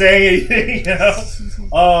 without saying anything.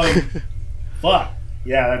 Fuck.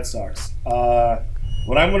 Yeah, that sucks.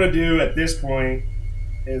 What I'm gonna do at this point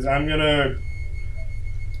is I'm gonna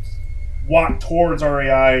walk towards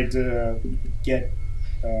REI to get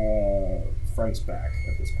Frank's back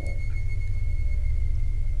at this point.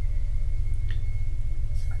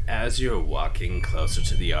 As you're walking closer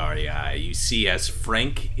to the REI, you see as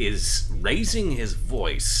Frank is raising his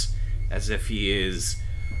voice as if he is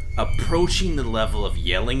approaching the level of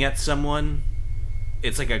yelling at someone.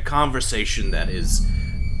 It's like a conversation that is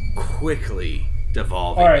quickly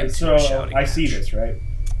devolving Alright, into so a shouting I see match. this, right?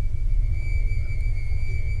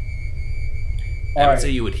 I would Alright. say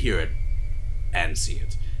you would hear it and see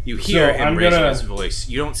it. You hear So him I'm raising gonna- his voice.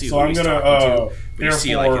 You don't see so who I'm he's gonna, talking to, but you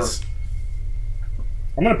see like therefore- his...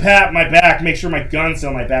 I'm gonna pat my back, make sure my gun's still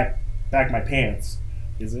on my back of my pants.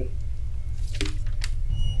 Is it?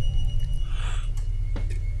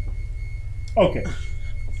 Okay.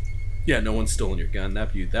 Yeah, no one's stolen your gun.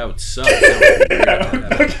 That would suck. That would be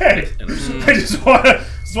weird. Okay. Interesting. I just want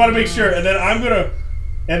to make sure, and then I'm gonna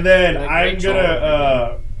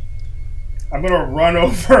run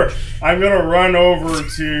over. I'm gonna run over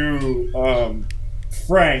to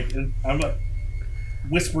Frank, and I'm like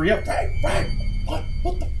whisper, "Yo, Frank, what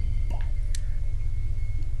the?"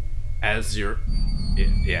 As you're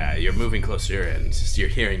moving closer and you're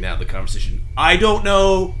hearing now the conversation. I don't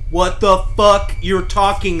know what the fuck you're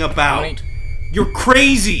talking about. Tony. You're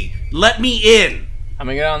crazy. Let me in. I'm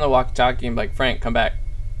gonna get on the walkie-talkie and be like, Frank, come back.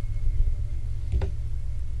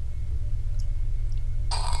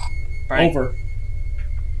 Frank,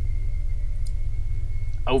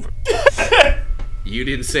 over. You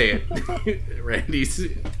didn't say it, Randy's.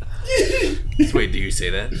 Wait, do you say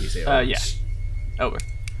that? You say Yeah. Over.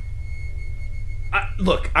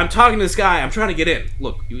 Look, I'm talking to this guy. I'm trying to get in.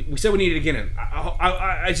 Look, we said we needed to get in.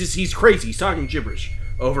 He's crazy. He's talking gibberish.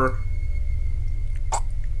 Over.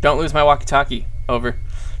 Don't lose my walkie-talkie. Over.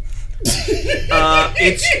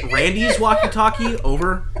 It's Randy's walkie-talkie.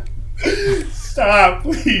 Over. Stop,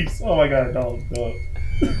 please! Oh my god, don't.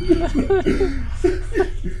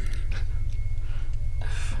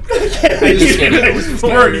 I just can't.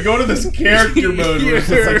 Bro, you go to this character mode where it's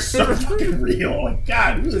just like so fucking real. Oh my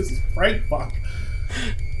god, who is this Frank fuck?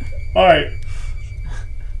 Alright.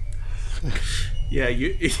 Yeah,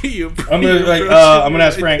 you. I'm gonna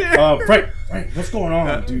ask Frank, Frank, what's going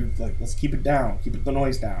on, dude? Like, let's keep it down. Keep the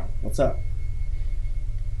noise down. What's up?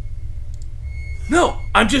 No,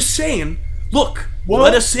 I'm just saying. Look, What?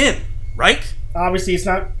 let us in, right? Obviously, it's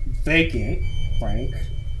not vacant, Frank.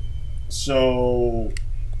 So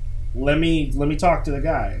let me talk to the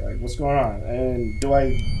guy. Like, what's going on? And do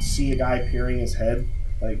I see a guy peering his head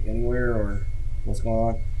like anywhere, or what's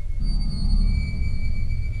going on?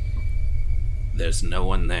 There's no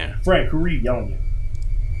one there. Frank, who are you yelling at?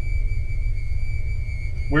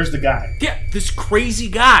 Where's the guy? Yeah, this crazy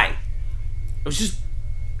guy. I was just.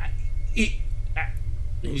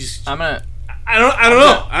 He's. I'm gonna. I don't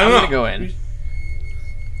know. I'm gonna go in.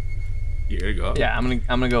 You're gonna go. Yeah, I'm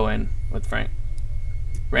gonna go in with Frank.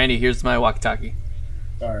 Randy, here's my walkie-talkie.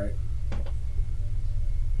 All right.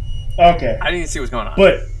 Okay. I didn't see what's going on.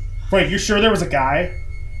 But, Frank, you're sure there was a guy?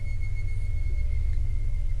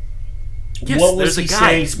 Yes, what there's was a he guy.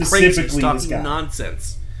 saying He's crazy. He's specifically, talking this guy?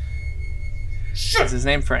 nonsense. Is his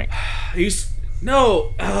name Frank? He was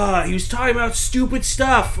talking about stupid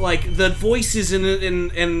stuff, like the voices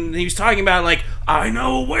and he was talking about like, I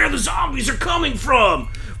know where the zombies are coming from.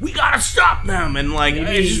 We gotta stop them, and like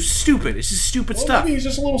it's just stupid. It's just stupid stuff. Maybe he's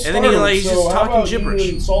just a little And startled. then he's so just how talking about gibberish.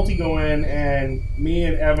 you and Salty go in, and me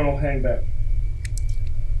and Evan will hang back.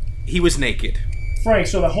 He was naked. Frank,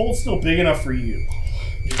 so the hole's still big enough for you.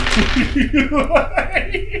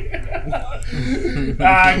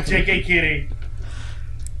 JK kidding.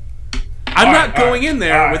 I'm not going in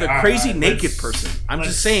there with a all crazy right, naked person. I'm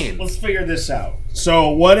just saying. Let's figure this out. So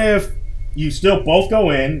what if you still both go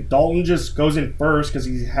in, Dalton just goes in first because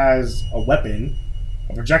he has a weapon,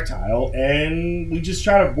 a projectile, and we just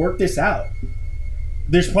try to work this out.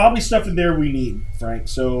 There's probably stuff in there we need, Frank,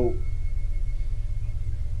 so...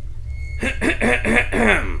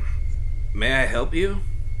 May I help you?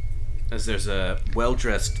 As there's a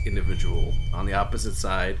well-dressed individual on the opposite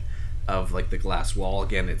side of like the glass wall.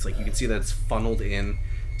 Again, it's like you can see that it's funneled in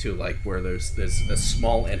to like where there's a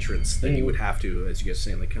small entrance that you would have to, as you guys are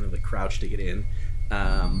saying, like kind of like crouch to get in.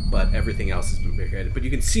 But everything else has been barricaded. But you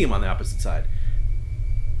can see him on the opposite side.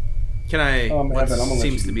 Can I? What Evan, I'm gonna let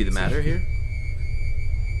seems you to do be the this. matter here?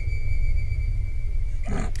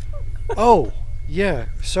 Oh, yeah.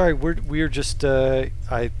 Sorry, we're just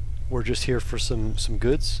we're just here for some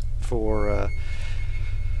goods for.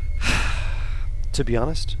 To be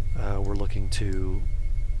honest, we're looking to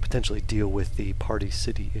potentially deal with the Party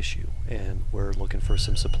City issue, and we're looking for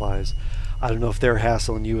some supplies. I don't know if they're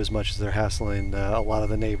hassling you as much as they're hassling a lot of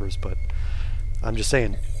the neighbors, but I'm just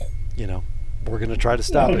saying, you know, we're gonna try to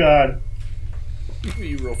stop Oh, it. God.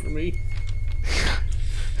 You roll for me.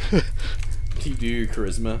 Can you do your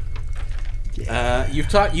charisma? Yeah. You're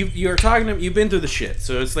talking to him. You've been through the shit,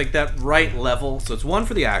 so it's like that right level. So it's 1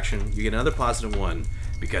 for the action. You get another positive 1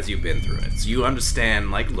 because you've been through it. So you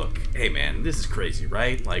understand. Like, look, hey man, this is crazy,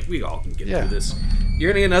 right? Like we all can get Yeah. through this.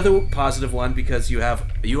 You're gonna get another positive 1 because you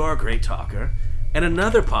are a great talker, and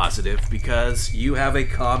another positive because you have a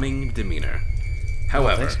calming demeanor.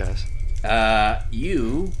 However, Thanks, guys.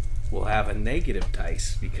 you will have a negative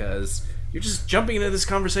dice because you're just jumping into this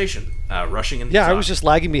conversation, rushing into Yeah, I talk. was just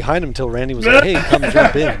lagging behind him until Randy was like, "Hey, come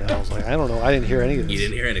jump in." And I was like, "I don't know, I didn't hear any of this." You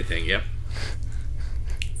didn't hear anything, yep.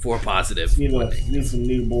 4 positive. Need some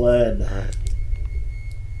new blood. All right.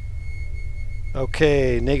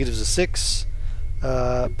 Okay, negatives a 6.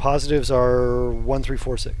 Positives are 1, 3,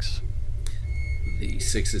 4, 6. The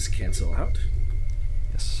 6s cancel out.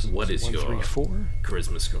 Yes. What is 1, your 3, 4?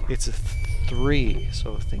 charisma score? It's a 3,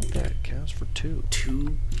 so I think that counts for 2.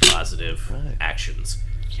 2 positive Right. actions.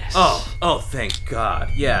 Yes. Oh, thank God.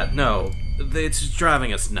 Yeah, no, it's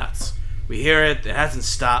driving us nuts. We hear it. It hasn't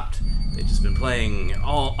stopped. They've just been playing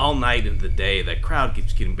all night into the day. That crowd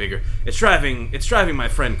keeps getting bigger. It's driving my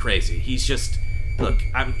friend crazy. He's just look.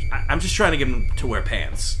 I'm just trying to get him to wear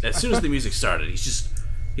pants. As soon as the music started,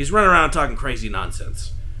 he's running around talking crazy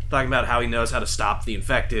nonsense, talking about how he knows how to stop the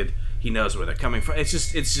infected. He knows where they're coming from. It's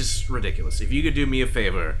just ridiculous. If you could do me a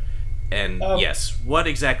favor, and yes, what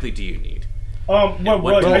exactly do you need? What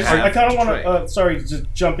what do you I have kind of to want trade? to, sorry, to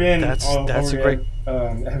jump in. That's over a here. great-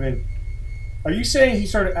 Evan, are you saying he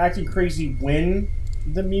started acting crazy when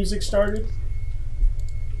the music started?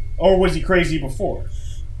 Or was he crazy before?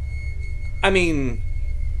 I mean,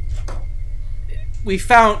 we've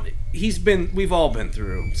all been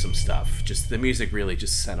through some stuff. Just the music really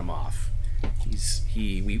just set him off.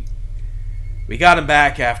 We got him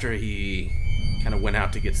back after he kind of went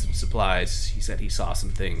out to get some supplies. He said he saw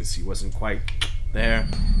some things. He wasn't quite there,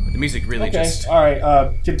 but the music really Okay, just all right.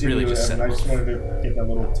 Continue. really just Evan. set I just him wanted to get that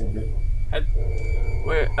little tidbit.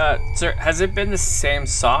 Wait, sir, has it been the same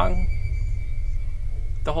song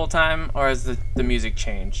the whole time, or has the music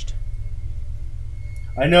changed?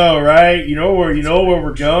 I know, right? You know where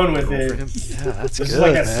we're going with roll for it. him. Yeah, that's This good, is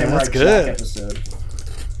like a man. Samurai That's Jack good. episode.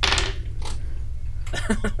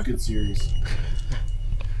 Good series.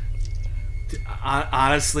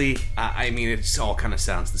 Honestly, I mean, it all kind of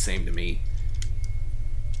sounds the same to me.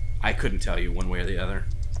 I couldn't tell you one way or the other.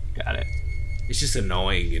 Got it. It's just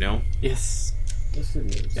annoying, you know? Yes. Yes, it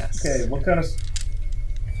is. Yes. Okay, what kind of...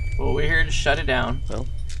 Well, we're here to shut it down. Well,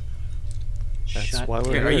 that's Shut why we're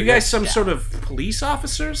Yeah, here. are you guys some down. sort of police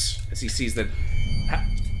officers? As he sees that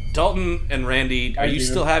Dalton and Randy, I you do.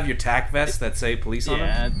 still have your tack vests that say police on them?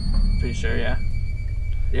 Yeah, pretty sure. Yeah.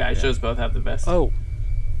 Yeah, I shows both have the best. Oh,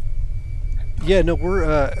 Yeah, no, we're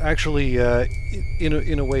actually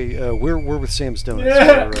in a way we're with Sam's Donuts.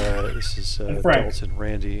 Yeah. This is And Frank. Dalton,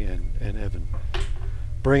 Randy, and Evan,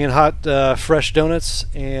 bringing hot, fresh donuts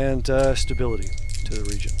and stability to the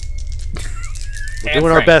region. We're And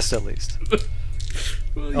doing our Frank. best, at least.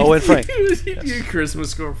 Oh, and Frank. Your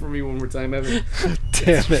Christmas score for me one more time, Evan.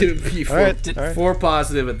 Damn It's it! gonna be All right, all right. 4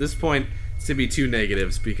 positive at this point. It's to be 2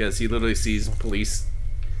 negatives because he literally sees police.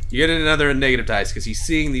 You get another negative dice because he's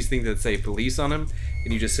seeing these things that say police on him,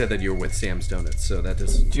 and you just said that you're with Sam's Donuts, so that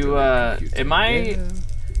doesn't. Am I? Yeah,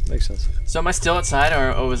 makes sense. So am I still outside,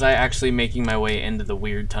 or was I actually making my way into the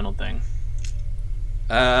weird tunnel thing?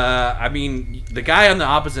 I mean, the guy on the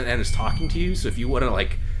opposite end is talking to you, so if you want to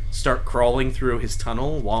like start crawling through his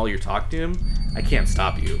tunnel while you're talking to him, I can't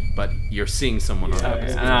stop you. But you're seeing someone on the Okay,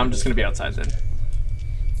 opposite. I'm just gonna be outside then.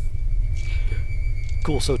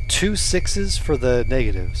 Cool. So 2 6s for the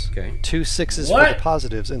negatives. Okay. 2 6s for What? the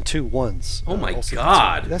positives, and 2 1s. Oh my also.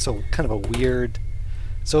 God. That's a kind of a weird.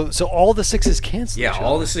 So all the 6s cancel. Yeah, each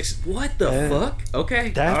all other. the 6. What the Yeah. fuck? Okay.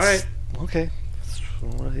 That's all right. okay.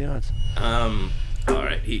 What are the odds? All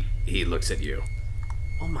right. He looks at you.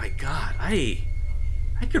 Oh my God. I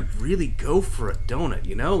could really go for a donut.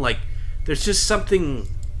 You know, like there's just something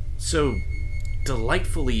so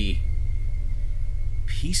delightfully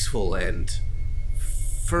peaceful and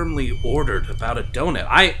firmly ordered about a donut.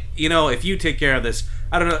 If you take care of this,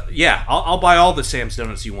 I don't know. Yeah, I'll buy all the Sam's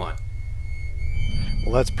Donuts you want.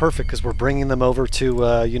 Well, that's perfect because we're bringing them over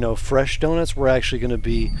to Fresh Donuts. We're actually going to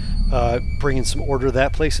be bringing some order to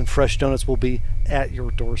that place, and Fresh Donuts will be at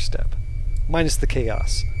your doorstep, minus the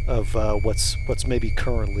chaos of what's maybe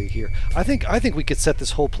currently here. I think we could set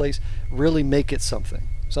this whole place, really make it something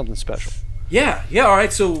special. Yeah. All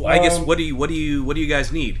right. So I guess what do you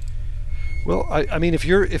guys need? Well, I mean, if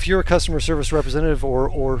you're a customer service representative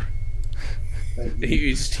or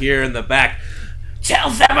You just hear in the back, tell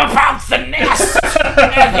them about the nest,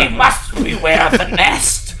 and they must beware of the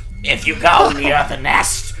nest. If you go near the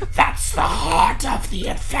nest, that's the heart of the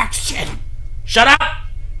infection. Shut up!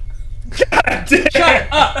 Shut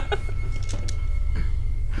up!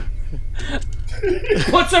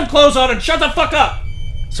 Put some clothes on and shut the fuck up!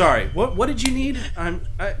 Sorry, what did you need? no,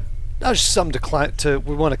 just something to climb to.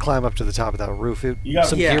 We want to climb up to the top of that roof. You got-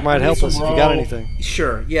 Some Yeah, gear might we help need us if some you got rope. anything.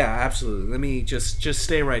 Sure, yeah, absolutely. Let me just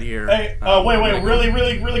stay right here. Hey, wait, really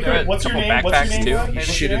There are quick. What's your couple name? What's your backpacks, name? too. bud? You What's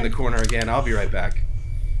your shit in the name? corner again. I'll be right back.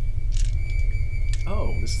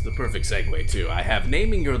 Oh, this is the perfect segue, too. I have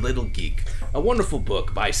Naming Your Little Geek, a wonderful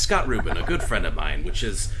book by Scott Rubin, a good friend of mine, which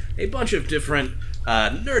is a bunch of different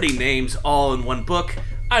nerdy names all in one book.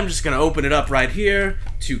 I'm just going to open it up right here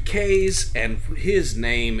to K's, and his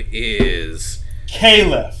name is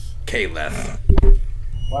Caleb. Caleb.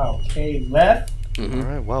 Wow, Caleb. All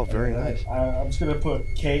right. Wow. Very nice. I'm just gonna put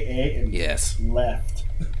K-A and Yes. left.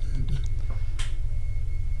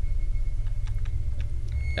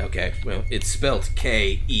 Okay, well, it's spelled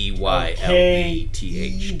Keyleth.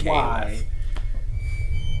 K-E-Y.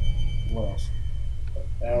 What else?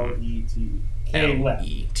 L-E-T. Caleb.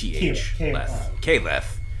 L-E-T-H. Caleb. Caleb.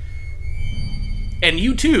 And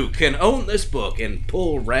you too can own this book and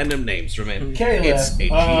pull random names from it. Caleb. It's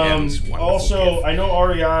AGM's wonderful Also, gift. I know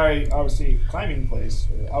REI, obviously, climbing place,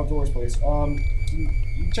 outdoors place.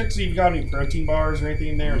 You check to see if you got any protein bars or anything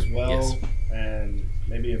in there as well. Yes. And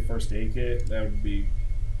maybe a first aid kit. That would be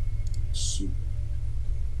super.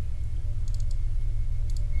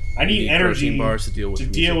 I need energy protein bars to deal with the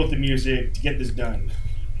deal music. with the music to get this done.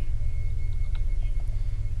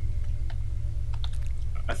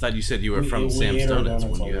 I thought you said you were from we Sam's ate our Donuts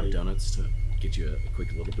donuts when you have already. donuts to get you a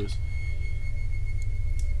quick little boost.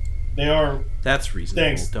 They are. That's reasonable.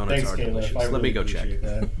 Thanks, Donuts thanks, are Caleb. delicious. I Let me really go check.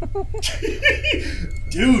 appreciate that.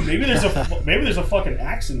 Dude, maybe there's a fucking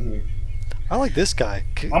axe in here. I like this guy.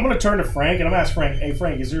 I'm gonna turn to Frank and I'm gonna ask Frank. Hey,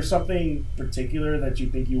 Frank, is there something particular that you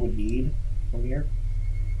think you would need from here?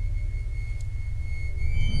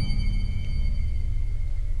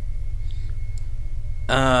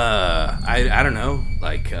 I don't know,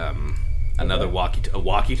 like another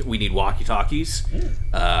walkie. We need walkie talkies,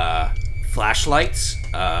 flashlights,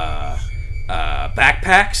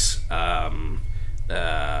 backpacks,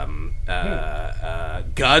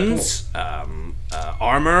 guns,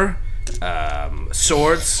 armor,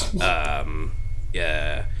 swords.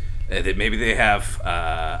 Maybe they have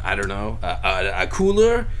I don't know, a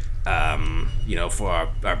cooler. For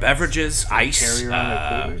our beverages, ice. Carry around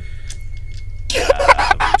a cooler?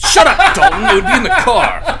 Shut up, Dalton. It would be in the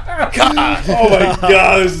car. God. Oh my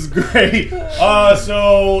god, this is great.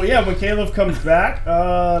 So yeah, when Caleb comes back,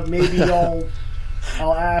 maybe I'll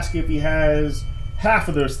ask if he has half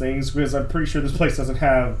of those things because I'm pretty sure this place doesn't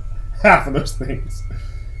have half of those things.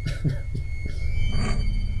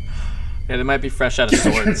 Yeah, they might be fresh out of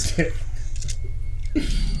swords.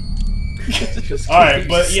 All right,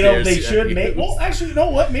 but they should make. Well, actually, you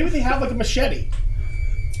know what? Maybe they have like a machete.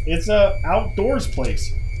 It's a outdoors place.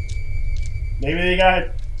 Maybe they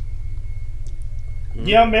got.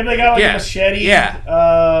 Maybe they got like a machete.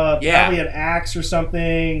 Probably an axe or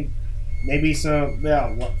something. Maybe some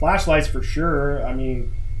flashlights for sure. I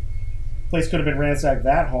mean, the place could have been ransacked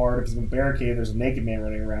that hard if it's been barricaded. There's a naked man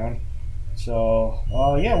running around. So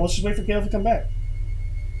let's just wait for Caleb to come back.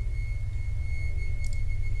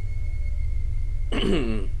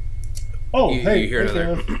 You hear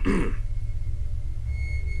another.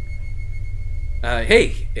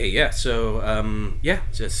 So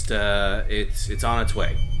it's on its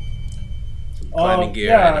way. Some climbing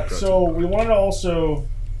gear. And so we wanted to also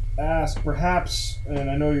ask, perhaps, and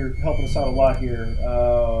I know you're helping us out a lot here.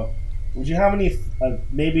 Would you have any,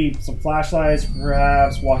 maybe some flashlights,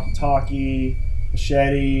 perhaps walkie-talkie,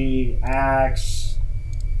 machete, axe,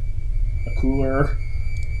 a cooler?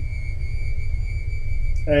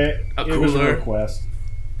 It was a request.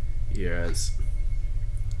 Yes.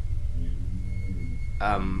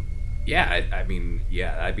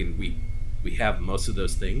 We have most of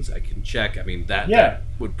those things. I can check. I mean, that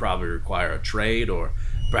would probably require a trade, or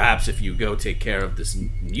perhaps if you go take care of this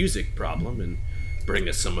music problem and bring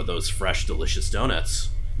us some of those fresh, delicious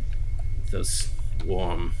donuts. Those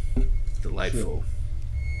warm, delightful.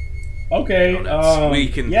 Okay. Donuts. We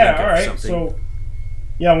can. Think all right. something. So,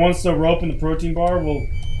 once the rope and the protein bar,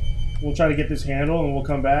 we'll try to get this handled, and we'll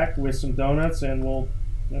come back with some donuts, and we'll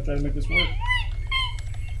try to make this work.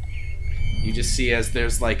 You just see as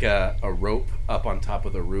there's like a rope up on top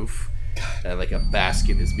of the roof, like a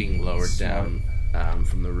basket is being lowered down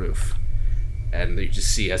from the roof. And you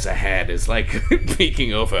just see as a hand is like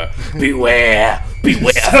peeking over. Beware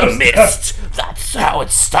the mist. That's how it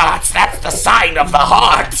starts. That's the sign of the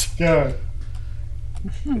heart. Yeah.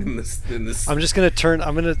 In this. I'm just gonna turn.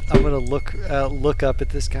 I'm gonna look up at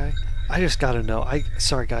this guy. I just gotta know.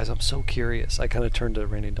 Sorry guys, I'm so curious. I kind of turned to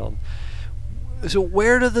Randy Dalton. So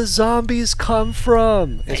where do the zombies come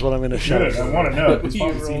from? Is what I'm gonna shout. I want to know. Can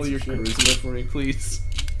you roll your charisma for me, please?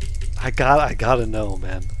 I gotta know,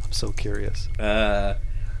 man. I'm so curious. I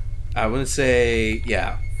want to say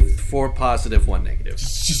 4 positive, 1 negative.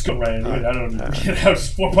 Just go right into it. I don't know.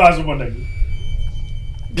 Just 4 positive, 1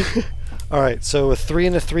 negative. All right, so a 3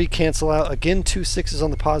 and a 3 cancel out. Again, 2 6s on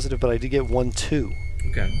the positive, but I did get 1 2.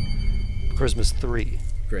 Okay. Charisma's 3.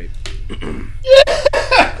 Great.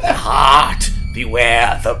 Heart.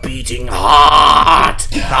 Beware the beating heart.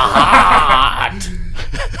 The heart.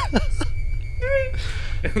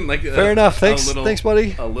 Fair enough. Thanks,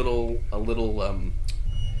 buddy. A little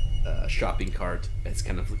shopping cart has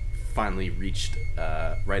kind of finally reached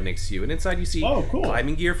right next to you, and inside you see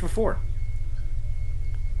climbing gear for 4.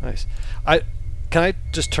 Nice. Can I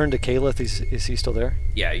just turn to Caliph? Is he still there?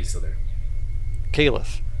 Yeah, he's still there.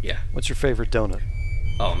 Caliph. Yeah. What's your favorite donut?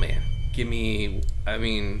 Oh man, give me. I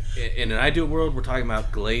mean, in an ideal world, we're talking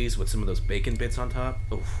about glaze with some of those bacon bits on top.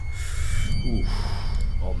 Oof.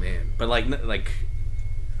 Oh man, but like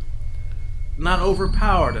not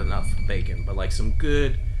overpowered enough bacon, but like some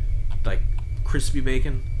good, like crispy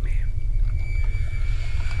bacon. Man.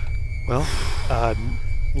 Well,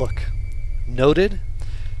 look, noted.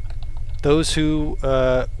 Those who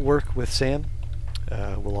work with Sam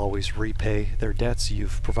will always repay their debts.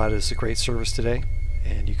 You've provided us a great service today,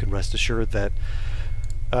 and you can rest assured that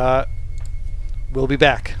we'll be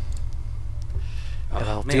back. And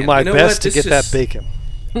I'll do my best to get that bacon.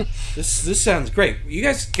 This sounds great. You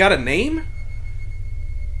guys got a name?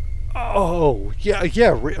 Oh, yeah.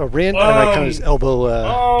 Rand, and I kind of just elbow.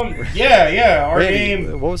 Our Randy,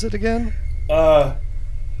 name. What was it again?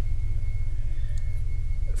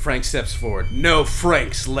 Frank steps forward. No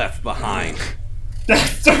Franks left behind.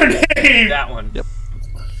 That's our name. That one. Yep.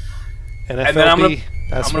 And then I'm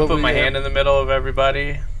gonna put my hand in the middle of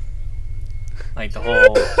everybody, like the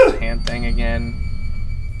whole hand thing again.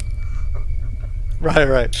 Right.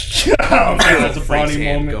 Oh, man, that's a Frank's funny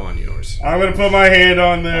hand moment. go on yours. I'm gonna put my hand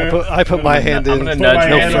on there. I put my hand in. I'm gonna Put nudge my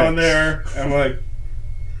no hand Frank. on there. I'm like,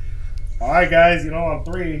 all right, guys. On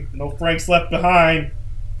 3. No Franks left behind.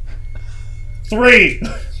 3.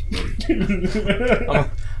 I'm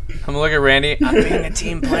gonna look at Randy. I'm being a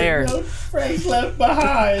team player. No Franks left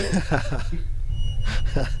behind.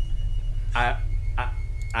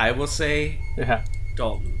 I will say, Yeah.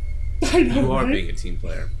 Dalton, I know, you are right? being a team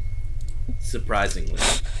player. Surprisingly,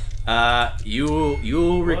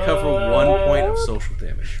 you'll recover 1 point of social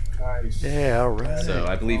damage. Nice. Yeah, all right. So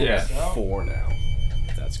I believe you have 4 now.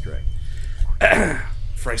 If that's correct.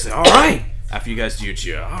 Frank's like, all right. After you guys do your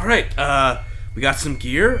cheer, all right. We got some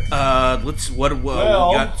gear. Let's. What we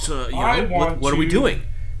got? What are we doing?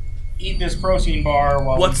 Eat this protein bar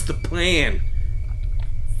while What's the plan,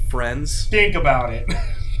 friends? think about it.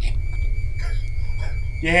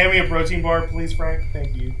 You hand me a protein bar, please, Frank?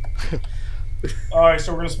 Thank you. Alright,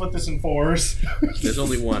 so we're going to split this in 4s. There's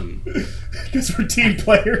only one. Because we're team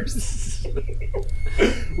players.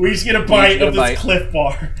 We each get a bite of this Cliff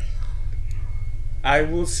Bar. I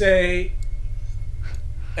will say,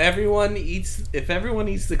 if everyone eats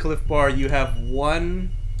the Cliff Bar, you have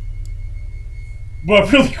one.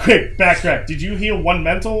 But really quick, backtrack. Did you heal 1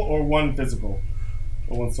 mental or 1 physical?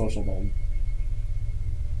 Or 1 social, Dalton?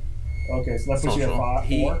 Okay, so that puts you at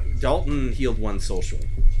 4. Dalton healed 1 social.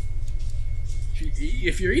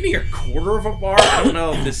 If you're eating a quarter of a bar, I don't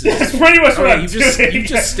know if this is... That's pretty much what I'm doing. You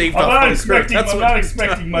just staved off I'm my not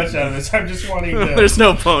expecting much out of this. I'm just wanting to... There's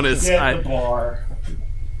no bonus. Get the bar.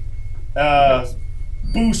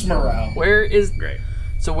 Boost morale. Where is... Great.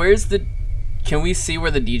 So where's the... Can we see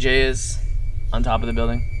where the DJ is? On top of the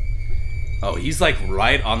building? Oh, he's like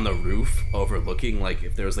right on the roof, overlooking, like,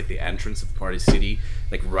 if there was like the entrance of Party City,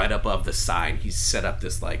 like right above the sign. He's set up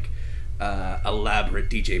this like elaborate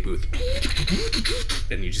DJ booth,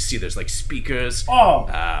 and you just see there's like speakers. Oh,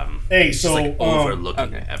 hey, just, so like,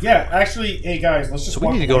 overlooking everything. Yeah, actually, hey guys, let's just. So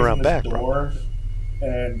we need to go around back, door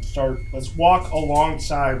and start. Let's walk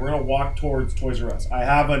alongside. We're gonna walk towards Toys R Us. I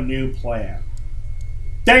have a new plan.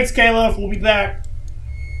 Thanks, Caleb. We'll be back.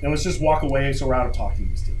 And let's just walk away so we're out of talking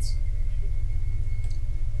distance.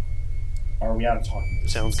 Are we out of talking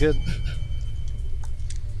distance? Sounds good.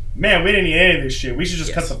 Man, we didn't need any of this shit. We should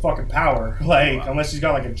just cut the fucking power. Like, Wow. unless he's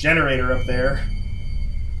got like a generator up there.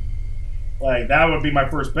 Like, that would be my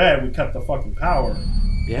first bet. We cut the fucking power.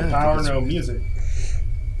 Yeah. No power, no music.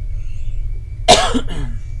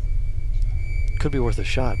 Could be worth a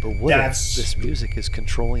shot, but what if this music is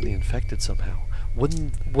controlling the infected somehow?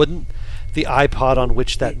 Wouldn't the iPod on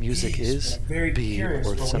which that music is I'm very be curious,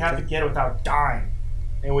 worth but something? we have to get it without dying,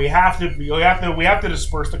 and we have to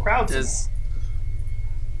disperse the crowd.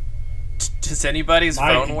 Does anybody's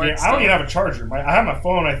phone work? I don't even have a charger. I have my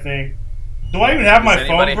phone, I think. Do I even have my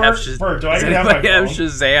phone, Bert? Do I even have my phone? have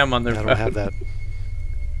Shazam on their phone? I don't have that.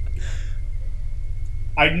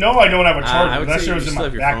 I know I don't have a charger. I would that say you shows in still my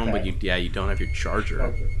have your backpack. phone, but you don't have your charger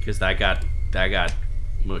Okay. because that got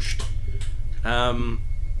mushed.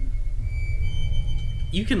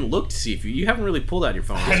 You can look to see if you haven't really pulled out your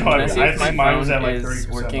phone. I know. see I if think my mine was at phone like is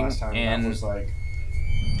 30% working, last time. and that was like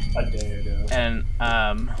a day ago. And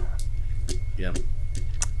Yeah.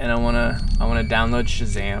 and I wanna download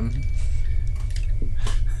Shazam.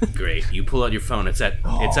 Great. You pull out your phone. It's at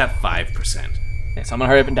 5%. Okay, so I'm gonna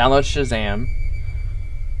hurry up and download Shazam,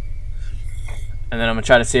 and then I'm gonna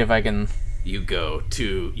try to see if I can. You go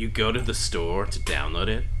to the store to download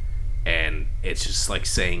it, and it's just like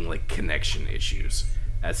saying like connection issues,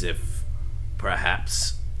 as if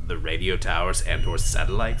perhaps the radio towers and or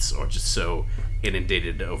satellites are just so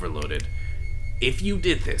inundated and overloaded. If you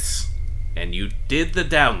did this and you did the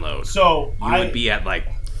download, So you would be at like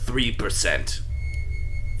 3%,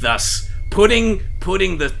 thus putting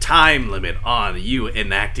the time limit on you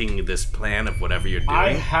enacting this plan of whatever you're doing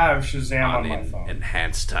I have Shazam on on my an phone.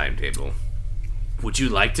 enhanced timetable. Would you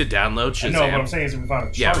like to download Shazam? I know, what I'm saying is if we found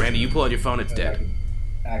a charger, Yeah, Randy, you pull out your phone, it's then I dead. could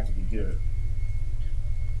actively do it.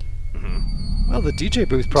 Well, the DJ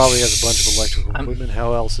booth probably has a bunch of electrical equipment.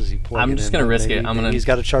 How else is he plugging I'm just in? gonna risk Maybe- it. maybe he's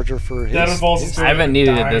got a charger for his. That involves his- a I haven't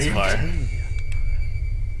needed it this dying. far.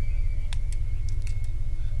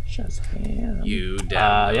 Shazam. You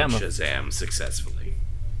download yeah, Shazam successfully.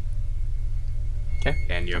 Okay.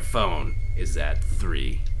 And your phone is at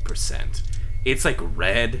 3%. It's like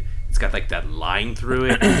red. It's got like that line through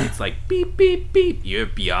it. It's like beep, beep, beep. You're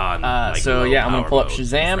beyond like So low yeah, I'm gonna power pull up mode,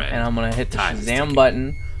 Shazam, friend. and I'm gonna hit the Time is Shazam ticking.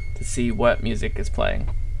 button to see what music is playing.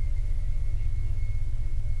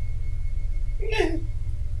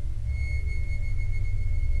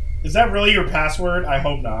 Is that really your password? I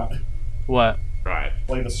hope not. What? Right.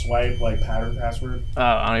 Like the swipe, like pattern password. Oh,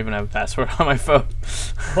 I don't even have a password on my phone.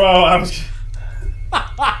 Bro, I was.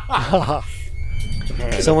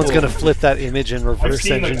 Someone's gonna flip that image and I've reverse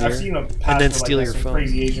seen, engineer, I've seen a password and then like steal that your some phone.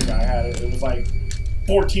 Crazy Asian guy had it. It was like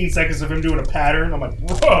 14 seconds of him doing a pattern. I'm like,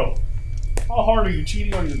 bro, how hard are you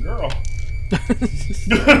cheating on your girl?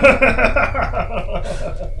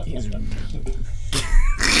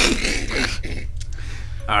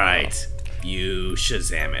 All right, you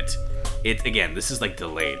Shazam it. It again. This is like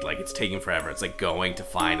delayed. Like it's taking forever. It's like going to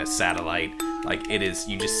find a satellite. Like it is.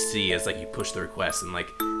 You just see as like you push the request and like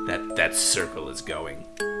that circle is going.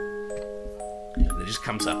 And it just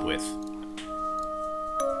comes up with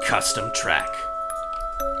custom track.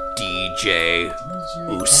 DJ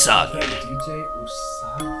Usagi. DJ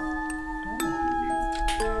Usagi.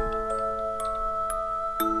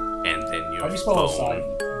 And then How your do you spell phone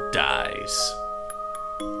Usagi? dies.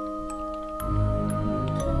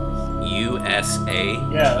 USA.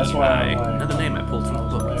 Yeah, that's why I'm like- Another name I pulled from the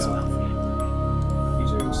book as well.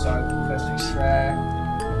 DJ Usagi, custom track.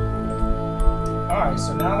 Alright,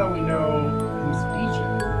 so now that we know who's DJ,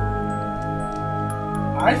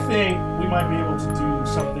 I think we might be able to do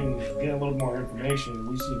something, get a little more information.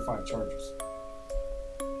 We just need to find charges.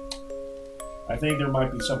 I think there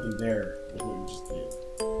might be something there with what you just did.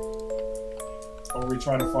 Or we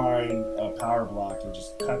try to find a power block and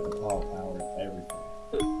just cut the power to everything.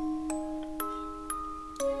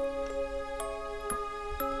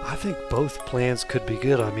 I think both plans could be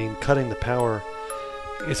good. I mean, cutting the power,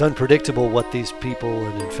 it's unpredictable what these people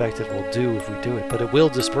and infected will do if we do it, but it will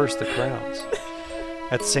disperse the crowds.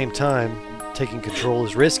 At the same time, taking control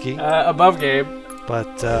is risky, Above Gabe,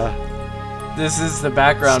 but this is the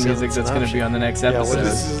background Still, music it's that's an going to be option. on the next Yeah, what episode.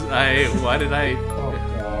 is This is why did I? Oh,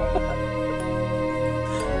 God.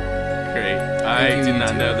 Great. I You did need not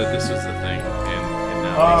to. know that this was the thing, and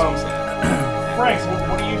now it makes me sad. Frank,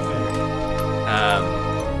 what do you think?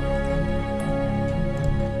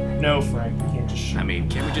 No, Frank, we can't just shoot. I mean,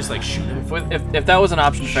 can't we just like shoot him? If that was an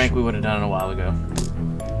option, Frank, we would have done it a while ago.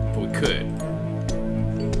 We could.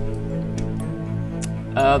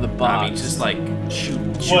 The box. I mean, just like shoot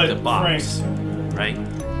What, the box, right?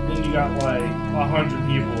 Then you got like 100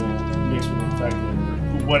 people mixed with infected,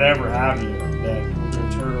 or whatever have you, that we're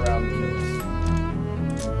gonna turn around and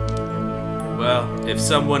kill us. Well, if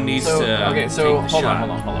someone needs so, to okay, so take the hold shot,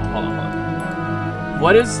 on.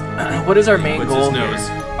 What is our main puts goal his here? nose.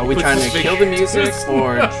 Are we Puts trying his to finger kill the to music his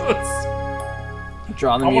or nose.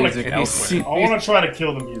 draw the I wanna- music and he's elsewhere? I want to try to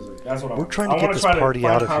kill the music. That's what I We're want. trying to I get wanna this try to party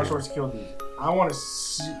find out of power here. source to kill the music. I want to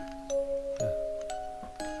see.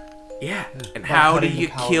 Yeah. And By how do cutting the you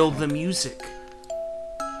power kill cord. the music?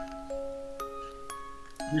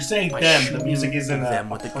 You're saying By them. The shooting music isn't them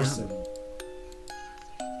a with a gun. person.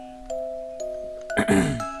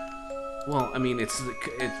 Well, I mean,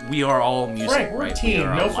 we are all music, Frank, we're a right? team. We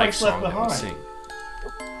are No a life Franks left song that we behind. sing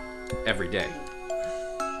every day.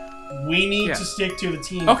 We need Yeah. to stick to the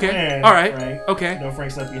team Okay. plan. All right. Frank. Okay. No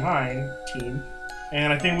Franks left behind team.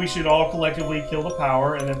 And I think we should all collectively kill the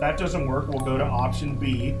power. And if that doesn't work, we'll go to option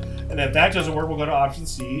B. And if that doesn't work, we'll go to option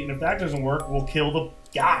C. And if that doesn't work, we'll kill the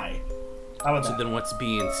guy. How about So that? then, what's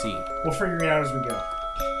B and C? We'll figure it out as we go.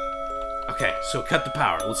 Okay, so cut the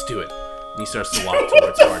power. Let's do it. And he starts to walk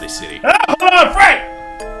towards Party City. Ah, hold on, Frank!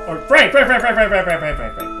 Or Frank. No.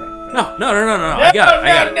 I got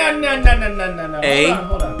it. No. A,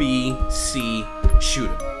 Hold on. B, C, shoot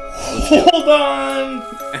him. Hold on.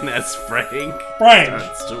 And as Frank Frank.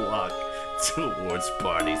 starts to walk towards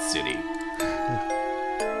Party City,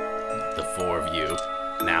 the four of you,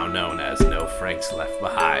 now known as No Franks Left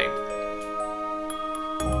Behind,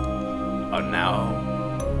 are now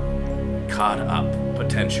caught up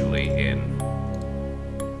potentially in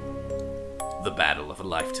the battle of a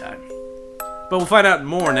lifetime. But we'll find out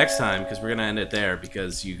more next time because we're going to end it there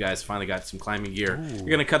because you guys finally got some climbing gear. You're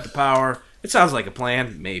going to cut the power. It sounds like a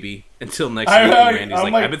plan, maybe. Until next week, and Randy's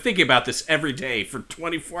I'm like, I've been thinking about this every day for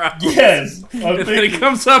 24 hours. Yes. I'm And then he thinking,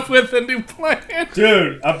 comes up with a new plan.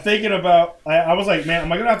 dude, I'm thinking about. I was like, man,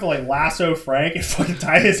 am I gonna have to like lasso Frank and fucking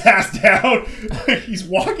tie his ass down? He's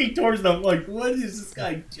walking towards them. Like, what is this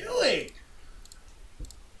guy doing?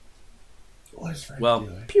 What is Frank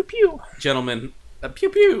doing? Pew pew. Gentlemen, pew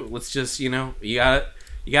pew. Let's just, you gotta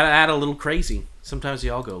add a little crazy. Sometimes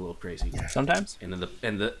you all go a little crazy. Sometimes. And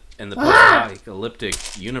in the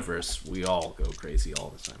post-apocalyptic universe, we all go crazy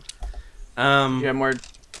all the time. You have more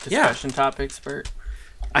discussion topics, Bert?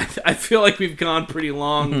 I feel like we've gone pretty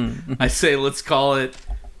long. I say let's call it.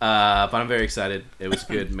 But I'm very excited. It was a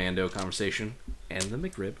good Mando conversation. And the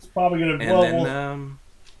McRib. Probably gonna. And Well, then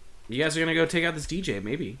you guys are going to go take out this DJ,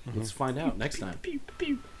 maybe. Let's find out next time. Pew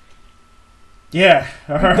pew. yeah.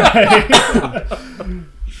 All right.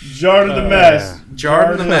 Jordan the mess.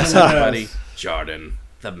 Jordan the Mess, the everybody. Jordan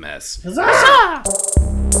the Mess. Huzzah!